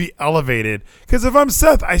trying to be elevated. Because if I'm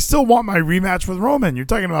Seth, I still want my rematch with Roman. You're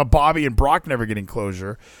talking about Bobby and Brock never getting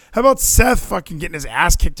closure. How about Seth fucking getting his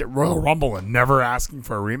ass kicked at Royal Rumble and never asking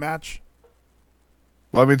for a rematch?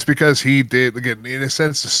 Well, I mean, it's because he did, again, in a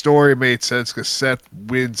sense, the story made sense because Seth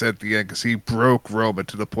wins at the end because he broke Roman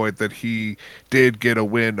to the point that he did get a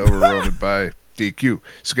win over Roman by DQ.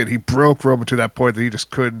 So again, he broke Roman to that point that he just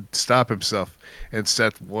couldn't stop himself, and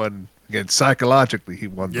Seth won. Again, psychologically, he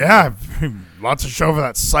won. Yeah, lots of show for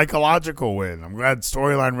that psychological win. I'm glad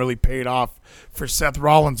storyline really paid off for Seth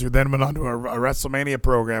Rollins, who then went on to a WrestleMania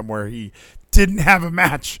program where he didn't have a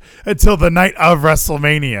match until the night of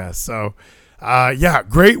WrestleMania. So, yeah,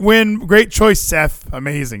 great win, great choice, Seth.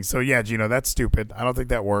 Amazing. So, yeah, Gino, that's stupid. I don't think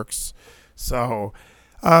that works. So,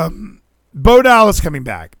 Bo Dallas coming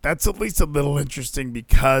back. That's at least a little interesting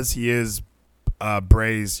because he is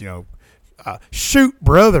Bray's, shoot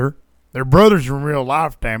brother. They're brothers in real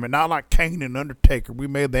life, damn it. Not like Kane and Undertaker. We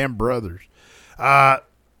made them brothers.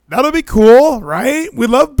 That'll be cool, right? We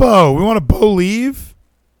love Bo. We want a Bo leave.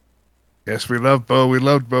 Yes, we love Bo. We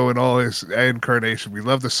loved Bo in all his incarnation. We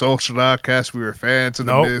love the Social Outcast. We were fans of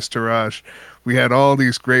the Miz Taraj. We had all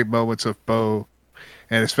these great moments of Bo,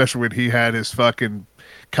 and especially when he had his fucking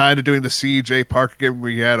kind of doing the CJ Parker game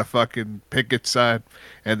where he had a fucking picket sign,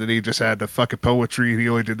 and then he just had the fucking poetry, and he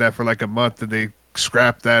only did that for like a month, and they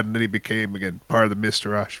scrapped that, and then he became, again, part of the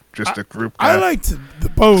Mr. Rush, just a group guy. I liked the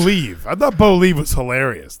Bo Leave. I thought Bo Leave was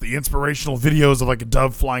hilarious. The inspirational videos of like a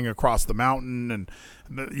dove flying across the mountain, and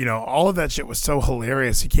all of that shit was so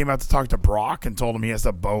hilarious. He came out to talk to Brock and told him he has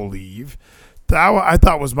to Bo Leave. That I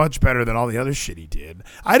thought was much better than all the other shit he did.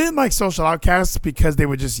 I didn't like Social Outcasts because they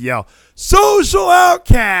would just yell, Social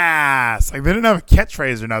Outcasts! Like, they didn't have a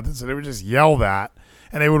catchphrase or nothing, so they would just yell that.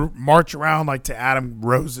 and they would march around like to Adam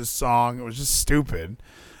Rose's song. It was just stupid.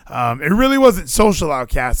 It really wasn't Social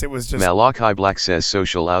Outcasts. It was just Malachi Black says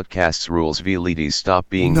Social Outcasts rules Velites stop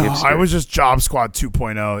being hipster. it was just Job Squad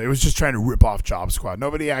 2.0. It was just trying to rip off Job Squad.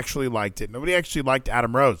 Nobody actually liked it. Nobody actually liked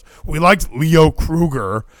Adam Rose. We liked Leo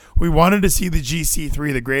Kruger. We wanted to see the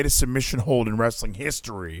GC3, the greatest submission hold in wrestling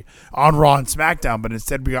history, on Raw and SmackDown, but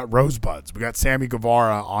instead we got Rosebuds. We got Sammy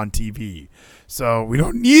Guevara on TV. So we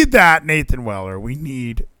don't need that Nathan Weller. We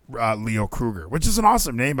need Leo Kruger, which is an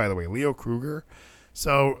awesome name, by the way, Leo Kruger.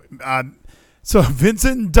 So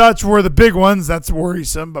Vincent and Dutch were the big ones. That's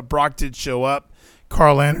worrisome, but Brock did show up.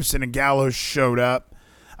 Carl Anderson and Gallows showed up.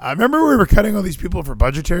 Remember we were cutting all these people for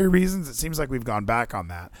budgetary reasons? It seems like we've gone back on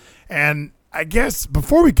that. And I guess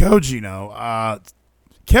before we go, Gino,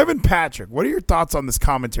 Kevin Patrick, what are your thoughts on this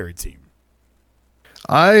commentary team?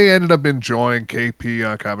 I ended up enjoying KP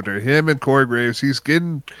on commentary. Him and Corey Graves, he's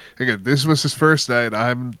getting, again, this was his first night.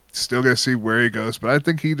 I'm still going to see where he goes, but I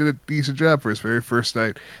think he did a decent job for his very first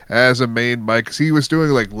night as a main mic, because he was doing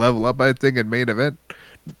like Level Up, I think, in main event.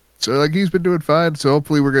 So like he's been doing fine. So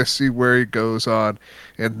hopefully we're going to see where he goes on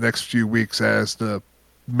in the next few weeks as the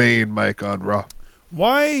main mic on Raw.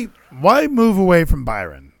 Why move away from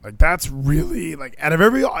Byron? Like, that's really, like, out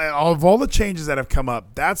of all the changes that have come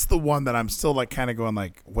up, that's the one that I'm still, like, kind of going,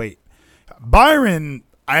 like, wait. Byron,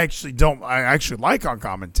 I actually like on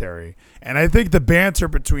commentary. And I think the banter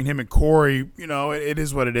between him and Corey, you know, it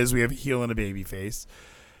is what it is. We have a heel and a baby face.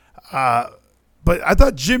 But I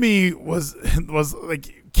thought Jimmy was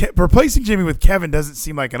like, replacing Jimmy with Kevin doesn't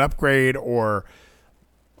seem like an upgrade, or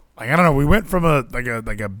like, I don't know. We went from a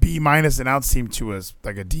B- announce team to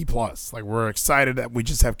a D+. Like, we're excited that we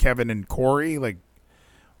just have Kevin and Corey. Like,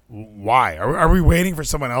 why? Are we waiting for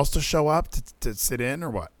someone else to show up to sit in,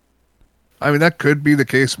 or what? I mean, that could be the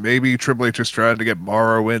case. Maybe Triple H is trying to get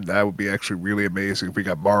Morrow in. That would be actually really amazing if we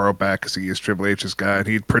got Morrow back, because he is Triple H's guy, and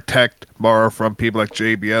he'd protect Morrow from people like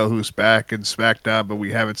JBL, who's back in SmackDown, but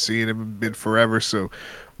we haven't seen him in forever. So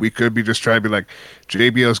we could be just trying to be like,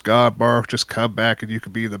 JBL's gone, Morrow, just come back, and you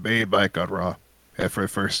could be the main mic on Raw for the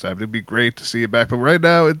first time. It'd be great to see you back. But right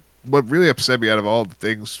now, what really upset me out of all the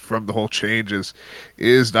things from the whole changes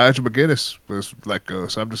is Nigel McGuinness was let go.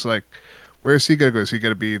 So I'm just like, where is he going to go? Is he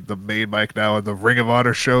going to be the main mic now in the Ring of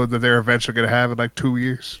Honor show that they're eventually going to have in like 2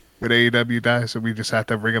 years when AEW dies, and we just have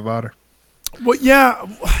to have Ring of Honor? Well, yeah,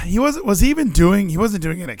 he wasn't doing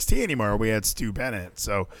NXT anymore. We had Stu Bennett.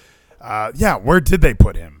 So, yeah, where did they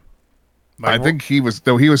put him? Like, I think he was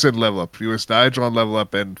in Level Up. He was Nigel on Level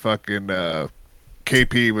Up, and fucking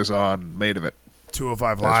KP was on Main Event.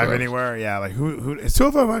 205 Live anywhere? Yeah, like who is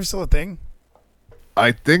 205 Live still a thing?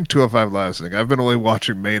 I think 205 Live is a thing. I've been only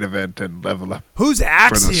watching Main Event and Level Up. Who's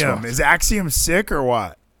Axiom? Is Axiom sick or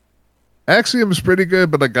what? Axiom is pretty good,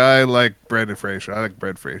 but a guy like Brandon Fraser, I like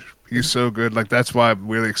Brandon Fraser. He's so good. Like, that's why I'm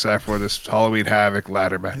really excited for this Halloween Havoc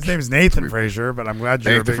ladder match. His name is Nathan Fraser, but I'm glad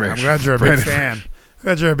you're a big fan. I'm glad you're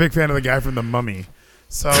a big fan of the guy from The Mummy.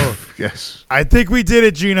 So yes, I think we did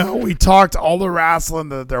it, Gino. We talked all the wrestling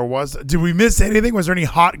that there was. Did we miss anything? Was there any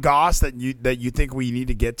hot goss that you think we need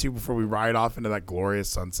to get to before we ride off into that glorious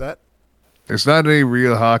sunset? There's not any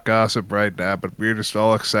real hot gossip right now, but we're just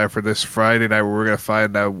all excited for this Friday night where we're going to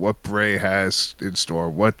find out what Bray has in store,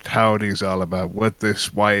 what Howdy's all about, what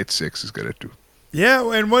this Wyatt Six is going to do.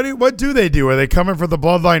 Yeah, and what do they do? Are they coming for the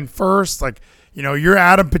bloodline first? Like, you know, you're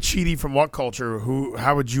Adam Pacitti from What Culture.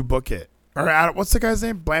 How would you book it? Or Adam, what's the guy's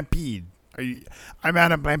name? Blampede. I'm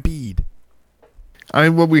Adam Blampede. I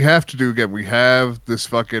mean, what we have to do again, we have this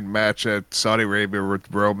fucking match at Saudi Arabia with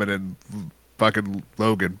Roman and fucking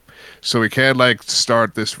Logan. So we can't, like,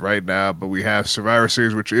 start this right now, but we have Survivor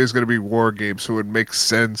Series, which is going to be War Games, so it makes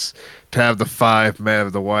sense to have the 5-man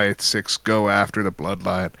of the Wyatt Six go after the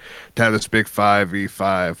Bloodline, to have this big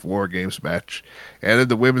 5v5 War Games match. And in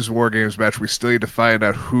the Women's War Games match, we still need to find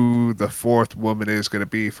out who the fourth woman is going to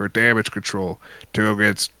be for Damage Control to go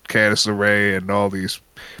against Candice LeRae and all these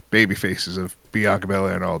baby faces of Bianca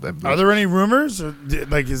Belair and all them. Are there any rumors? Or,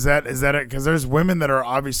 like, is that it? Because there's women that are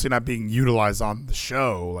obviously not being utilized on the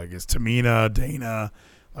show. Like, is Tamina, Dana.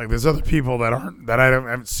 Like, there's other people that I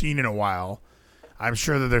haven't seen in a while. I'm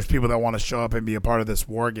sure that there's people that want to show up and be a part of this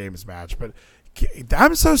War Games match, but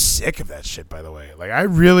I'm so sick of that shit, by the way. Like, I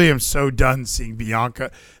really am so done seeing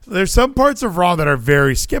Bianca. There's some parts of Raw that are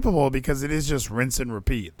very skippable because it is just rinse and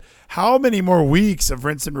repeat. How many more weeks of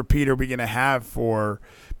rinse and repeat are we going to have for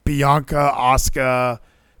Bianca, Asuka,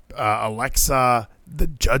 Alexa, the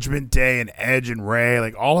Judgment Day, and Edge and Rey?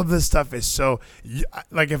 Like, all of this stuff is so...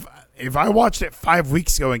 Like, if I watched it 5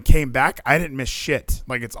 weeks ago and came back, I didn't miss shit.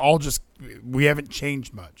 Like, it's all just... We haven't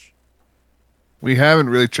changed much. We haven't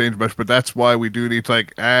really changed much, but that's why we do need to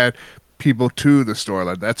like add people to the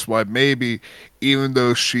storyline. That's why maybe even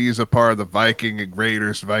though she's a part of the Viking and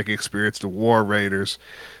Raiders, the Viking experience, the War Raiders,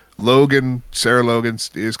 Sarah Logan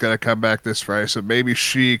is going to come back this Friday, so maybe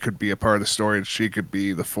she could be a part of the story and she could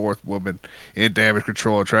be the fourth woman in Damage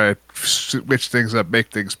Control and try to switch things up,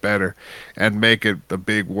 make things better, and make it a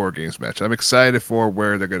big War Games match. I'm excited for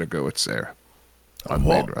where they're going to go with Sarah on the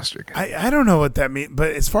main roster again. I don't know what that means,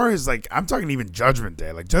 but as far as like, I'm talking even Judgment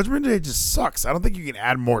Day. Like, Judgment Day just sucks. I don't think you can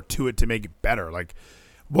add more to it to make it better. Like,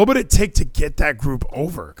 what would it take to get that group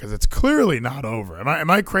over? Because it's clearly not over.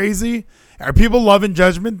 Am I crazy? Are people loving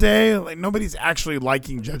Judgment Day? Like, nobody's actually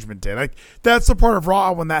liking Judgment Day. Like, that's the part of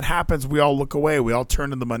Raw. When that happens, we all look away. We all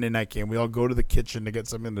turn to the Monday Night Game. We all go to the kitchen to get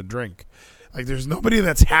something to drink. Like, there's nobody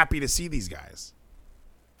that's happy to see these guys.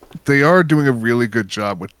 They are doing a really good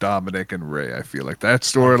job with Dominic and Ray. I feel like that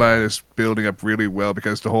storyline is building up really well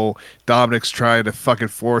because the whole Dominic's trying to fucking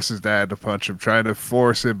force his dad to punch him, trying to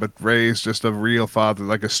force him, but Ray's just a real father,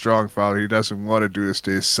 like a strong father. He doesn't want to do this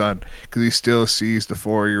to his son because he still sees the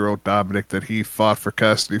 4-year-old Dominic that he fought for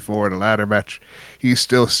custody for in a ladder match. He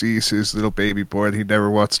still sees his little baby boy that he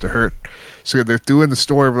never wants to hurt. So they're doing the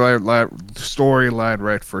storyline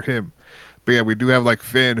right for him. But yeah, we do have like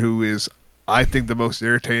Finn, who is, I think, the most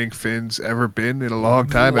irritating Finn's ever been in a long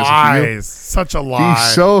time. Lies. As a heel. Such a lie.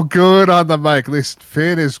 He's so good on the mic. Listen,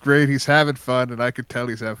 Finn is great. He's having fun, and I could tell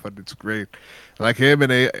he's having fun. It's great. Like him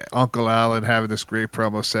and Uncle Alan having this great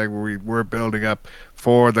promo segment where we're building up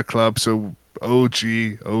for the club. So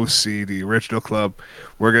OG, OC, the original club,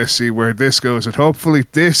 we're going to see where this goes, and hopefully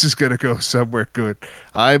this is going to go somewhere good.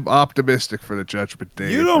 I'm optimistic for the Judgment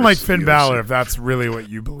Day. You don't like Finn Balor if that's really what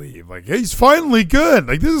you believe. Like, hey, he's finally good.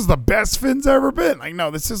 Like, this is the best Finn's ever been. Like,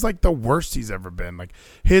 no, this is like the worst he's ever been. Like,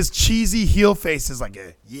 his cheesy heel face is like,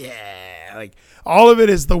 like, all of it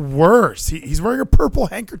is the worst. He's wearing a purple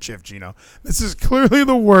handkerchief, Gino. This is clearly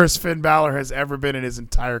the worst Finn Balor has ever been in his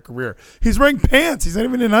entire career. He's wearing pants. He's not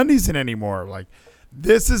even in undies anymore. Like,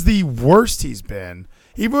 this is the worst he's been.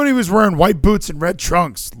 Even when he was wearing white boots and red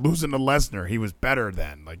trunks, losing to Lesnar, he was better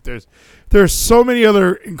then. Like, there's so many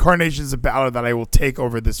other incarnations of Balor that I will take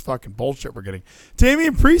over this fucking bullshit we're getting.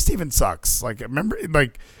 Damian Priest even sucks. Like, remember,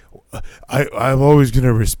 like, I'm always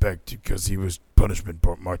gonna respect you because he was Punishment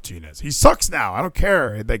Martinez. He sucks now. I don't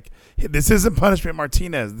care. Like, this isn't Punishment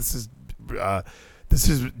Martinez. This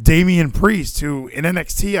is Damian Priest, who in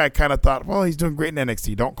NXT I kind of thought, well, he's doing great in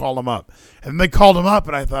NXT. Don't call him up. And they called him up,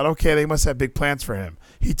 and I thought, okay, they must have big plans for him.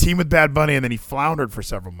 He teamed with Bad Bunny, and then he floundered for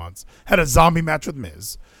several months. Had a zombie match with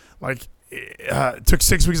Miz. Like, took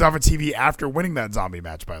 6 weeks off of TV after winning that zombie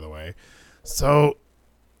match, by the way. So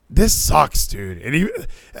this sucks, dude.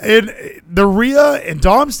 And the Rhea and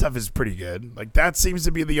Dom stuff is pretty good. Like, that seems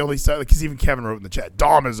to be the only stuff, because even Kevin wrote in the chat,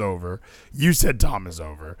 Dom is over. You said Dom is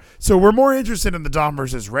over. So we're more interested in the Dom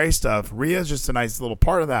versus Ray stuff. Rhea's just a nice little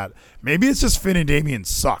part of that. Maybe it's just Finn and Damian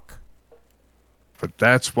suck. But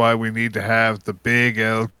that's why we need to have the big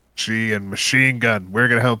LG and Machine Gun. We're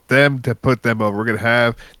going to help them to put them over. We're going to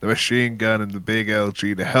have the Machine Gun and the big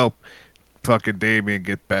LG to help fucking Damian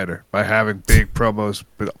get better by having big promos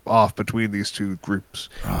off between these two groups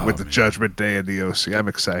with the Judgment Day and the OC. I'm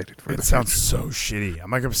excited for it. It sounds so shitty.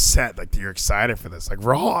 I'm like upset. Like, you're excited for this. Like,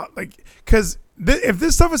 Raw, like, because if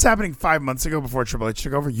this stuff was happening 5 months ago before Triple H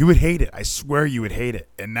took over, you would hate it. I swear you would hate it.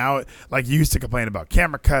 And now, like, you used to complain about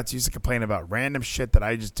camera cuts. You used to complain about random shit that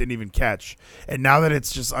I just didn't even catch. And now that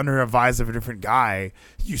it's just under a vise of a different guy,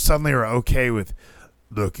 you suddenly are okay with,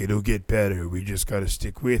 look, it'll get better. We just got to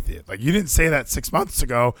stick with it. Like, you didn't say that 6 months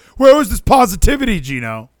ago. Where was this positivity,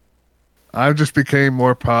 Gino? I've just became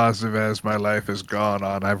more positive as my life has gone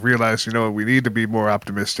on. I've realized, we need to be more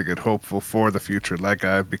optimistic and hopeful for the future, like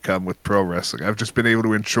I've become with pro wrestling. I've just been able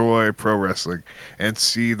to enjoy pro wrestling and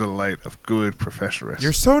see the light of good professional wrestling.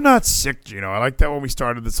 You're so not sick, Gino. I like that when we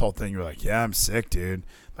started this whole thing. You were like, yeah, I'm sick, dude.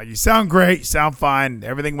 Like, you sound great. You sound fine.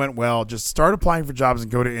 Everything went well. Just start applying for jobs and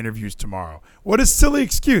go to interviews tomorrow. What a silly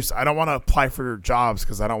excuse. I don't want to apply for jobs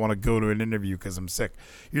because I don't want to go to an interview because I'm sick.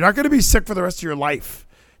 You're not going to be sick for the rest of your life.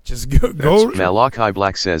 Just go. Malachi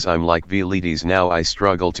Black says, I'm like Velides now. I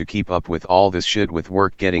struggle to keep up with all this shit with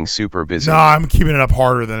work getting super busy. No, I'm keeping it up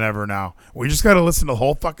harder than ever now. We just got to listen to the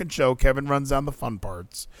whole fucking show. Kevin runs down the fun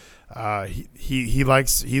parts. He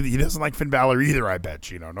doesn't like Finn Balor either, I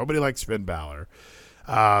bet. Nobody likes Finn Balor.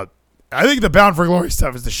 I think the Bound for Glory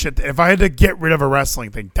stuff is the shit. If I had to get rid of a wrestling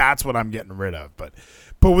thing, that's what I'm getting rid of. But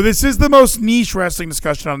this is the most niche wrestling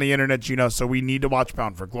discussion on the internet, so we need to watch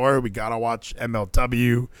Bound for Glory. We got to watch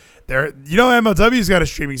MLW. MLW's got a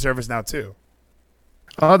streaming service now, too.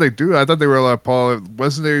 Oh, they do. I thought they were Paul.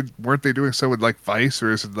 Weren't they doing so with like Vice,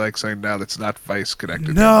 or is it like saying now that's not Vice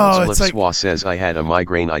connected? No, it's like Swa says I had a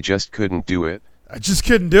migraine. I just couldn't do it. I just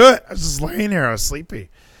couldn't do it. I was just laying here. I was sleepy.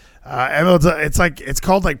 It's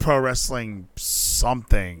called like Pro Wrestling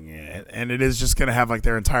something, and it is just gonna have like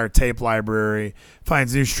their entire tape library.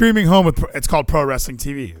 Finds new streaming home with. It's called Pro Wrestling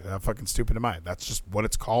TV. How fucking stupid am I? That's just what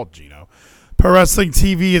it's called, Gino. Pro Wrestling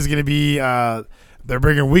TV is gonna be. They're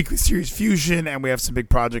bringing weekly series Fusion, and we have some big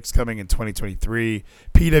projects coming in 2023.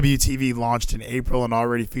 PWTV launched in April and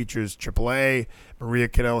already features AAA. Maria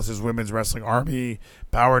Kanellis' Women's Wrestling Army.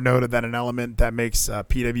 Bauer noted that an element that makes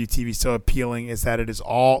PWTV so appealing is that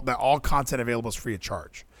all content available is free of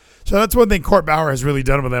charge. So that's one thing Court Bauer has really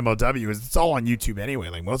done with MLW is it's all on YouTube anyway.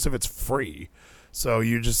 Like most of it's free. So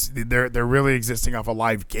they're really existing off a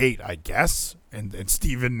live gate, I guess. And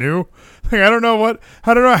Steven knew. Like I don't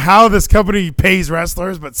know how this company pays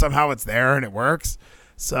wrestlers, but somehow it's there and it works.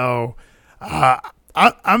 So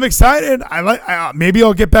I'm excited. Maybe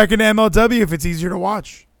I'll get back into MLW if it's easier to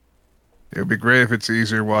watch. It would be great if it's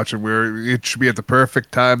easier watching. It should be at the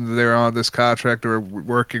perfect time that they're on this contract or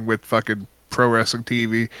working with fucking Pro Wrestling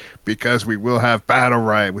TV, because we will have Battle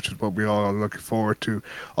Riot, which is what we all are looking forward to.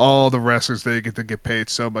 All the wrestlers, they get to get paid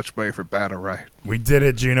so much money for Battle Riot. We did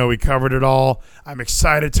it, Gino. We covered it all. I'm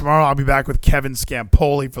excited. Tomorrow I'll be back with Kevin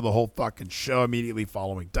Scampoli for the whole fucking show immediately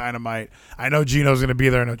following Dynamite. I know Gino's going to be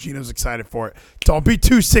there. I know Gino's excited for it. Don't be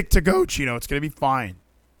too sick to go, Gino. It's going to be fine.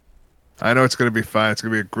 I know it's going to be fine. It's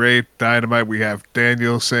going to be a great Dynamite. We have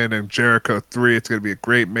Danielson and Jericho 3. It's going to be a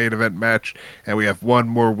great main event match. And we have one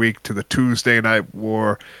more week to the Tuesday night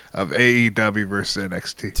war of AEW versus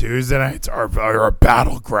NXT. Tuesday nights are our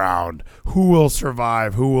battleground. Who will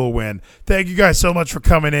survive? Who will win? Thank you guys so much for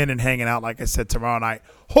coming in and hanging out. Like I said, tomorrow night,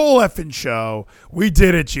 whole effing show. We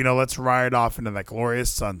did it, Gino. Let's ride off into that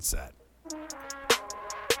glorious sunset.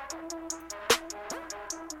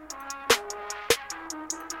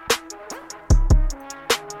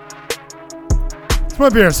 This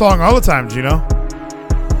might be our song all the time, Gino.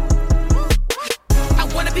 I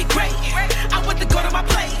want to be great. I want to go to my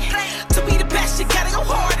plate. To be the best, you gotta go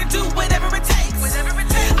hard and do whatever it takes.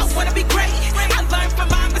 I want to be great. I learned from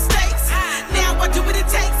my mistakes. Now I do what it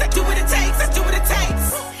takes. I do what it takes. I do what it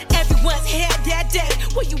takes. Everyone's had that day.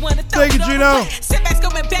 What you want to throw? Thank you, Gino.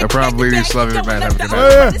 No problem, ladies. Love you, man. Have a good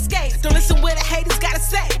night. Don't listen what the haters gotta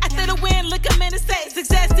say. After the win, look them in the face.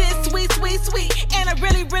 Success is sweet, sweet, sweet, and I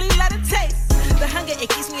really, really let it taste. The hunger, it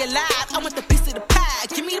keeps me alive. I want the piece of the pie.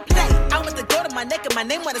 Give me the plate. I want to go to my neck and my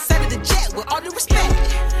name on the side of the jet. With all due respect,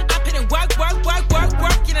 I put in work,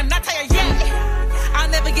 and I'm not tired yet. I'll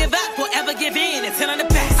never give up or ever give in until I'm the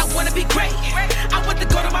best. I want to be great.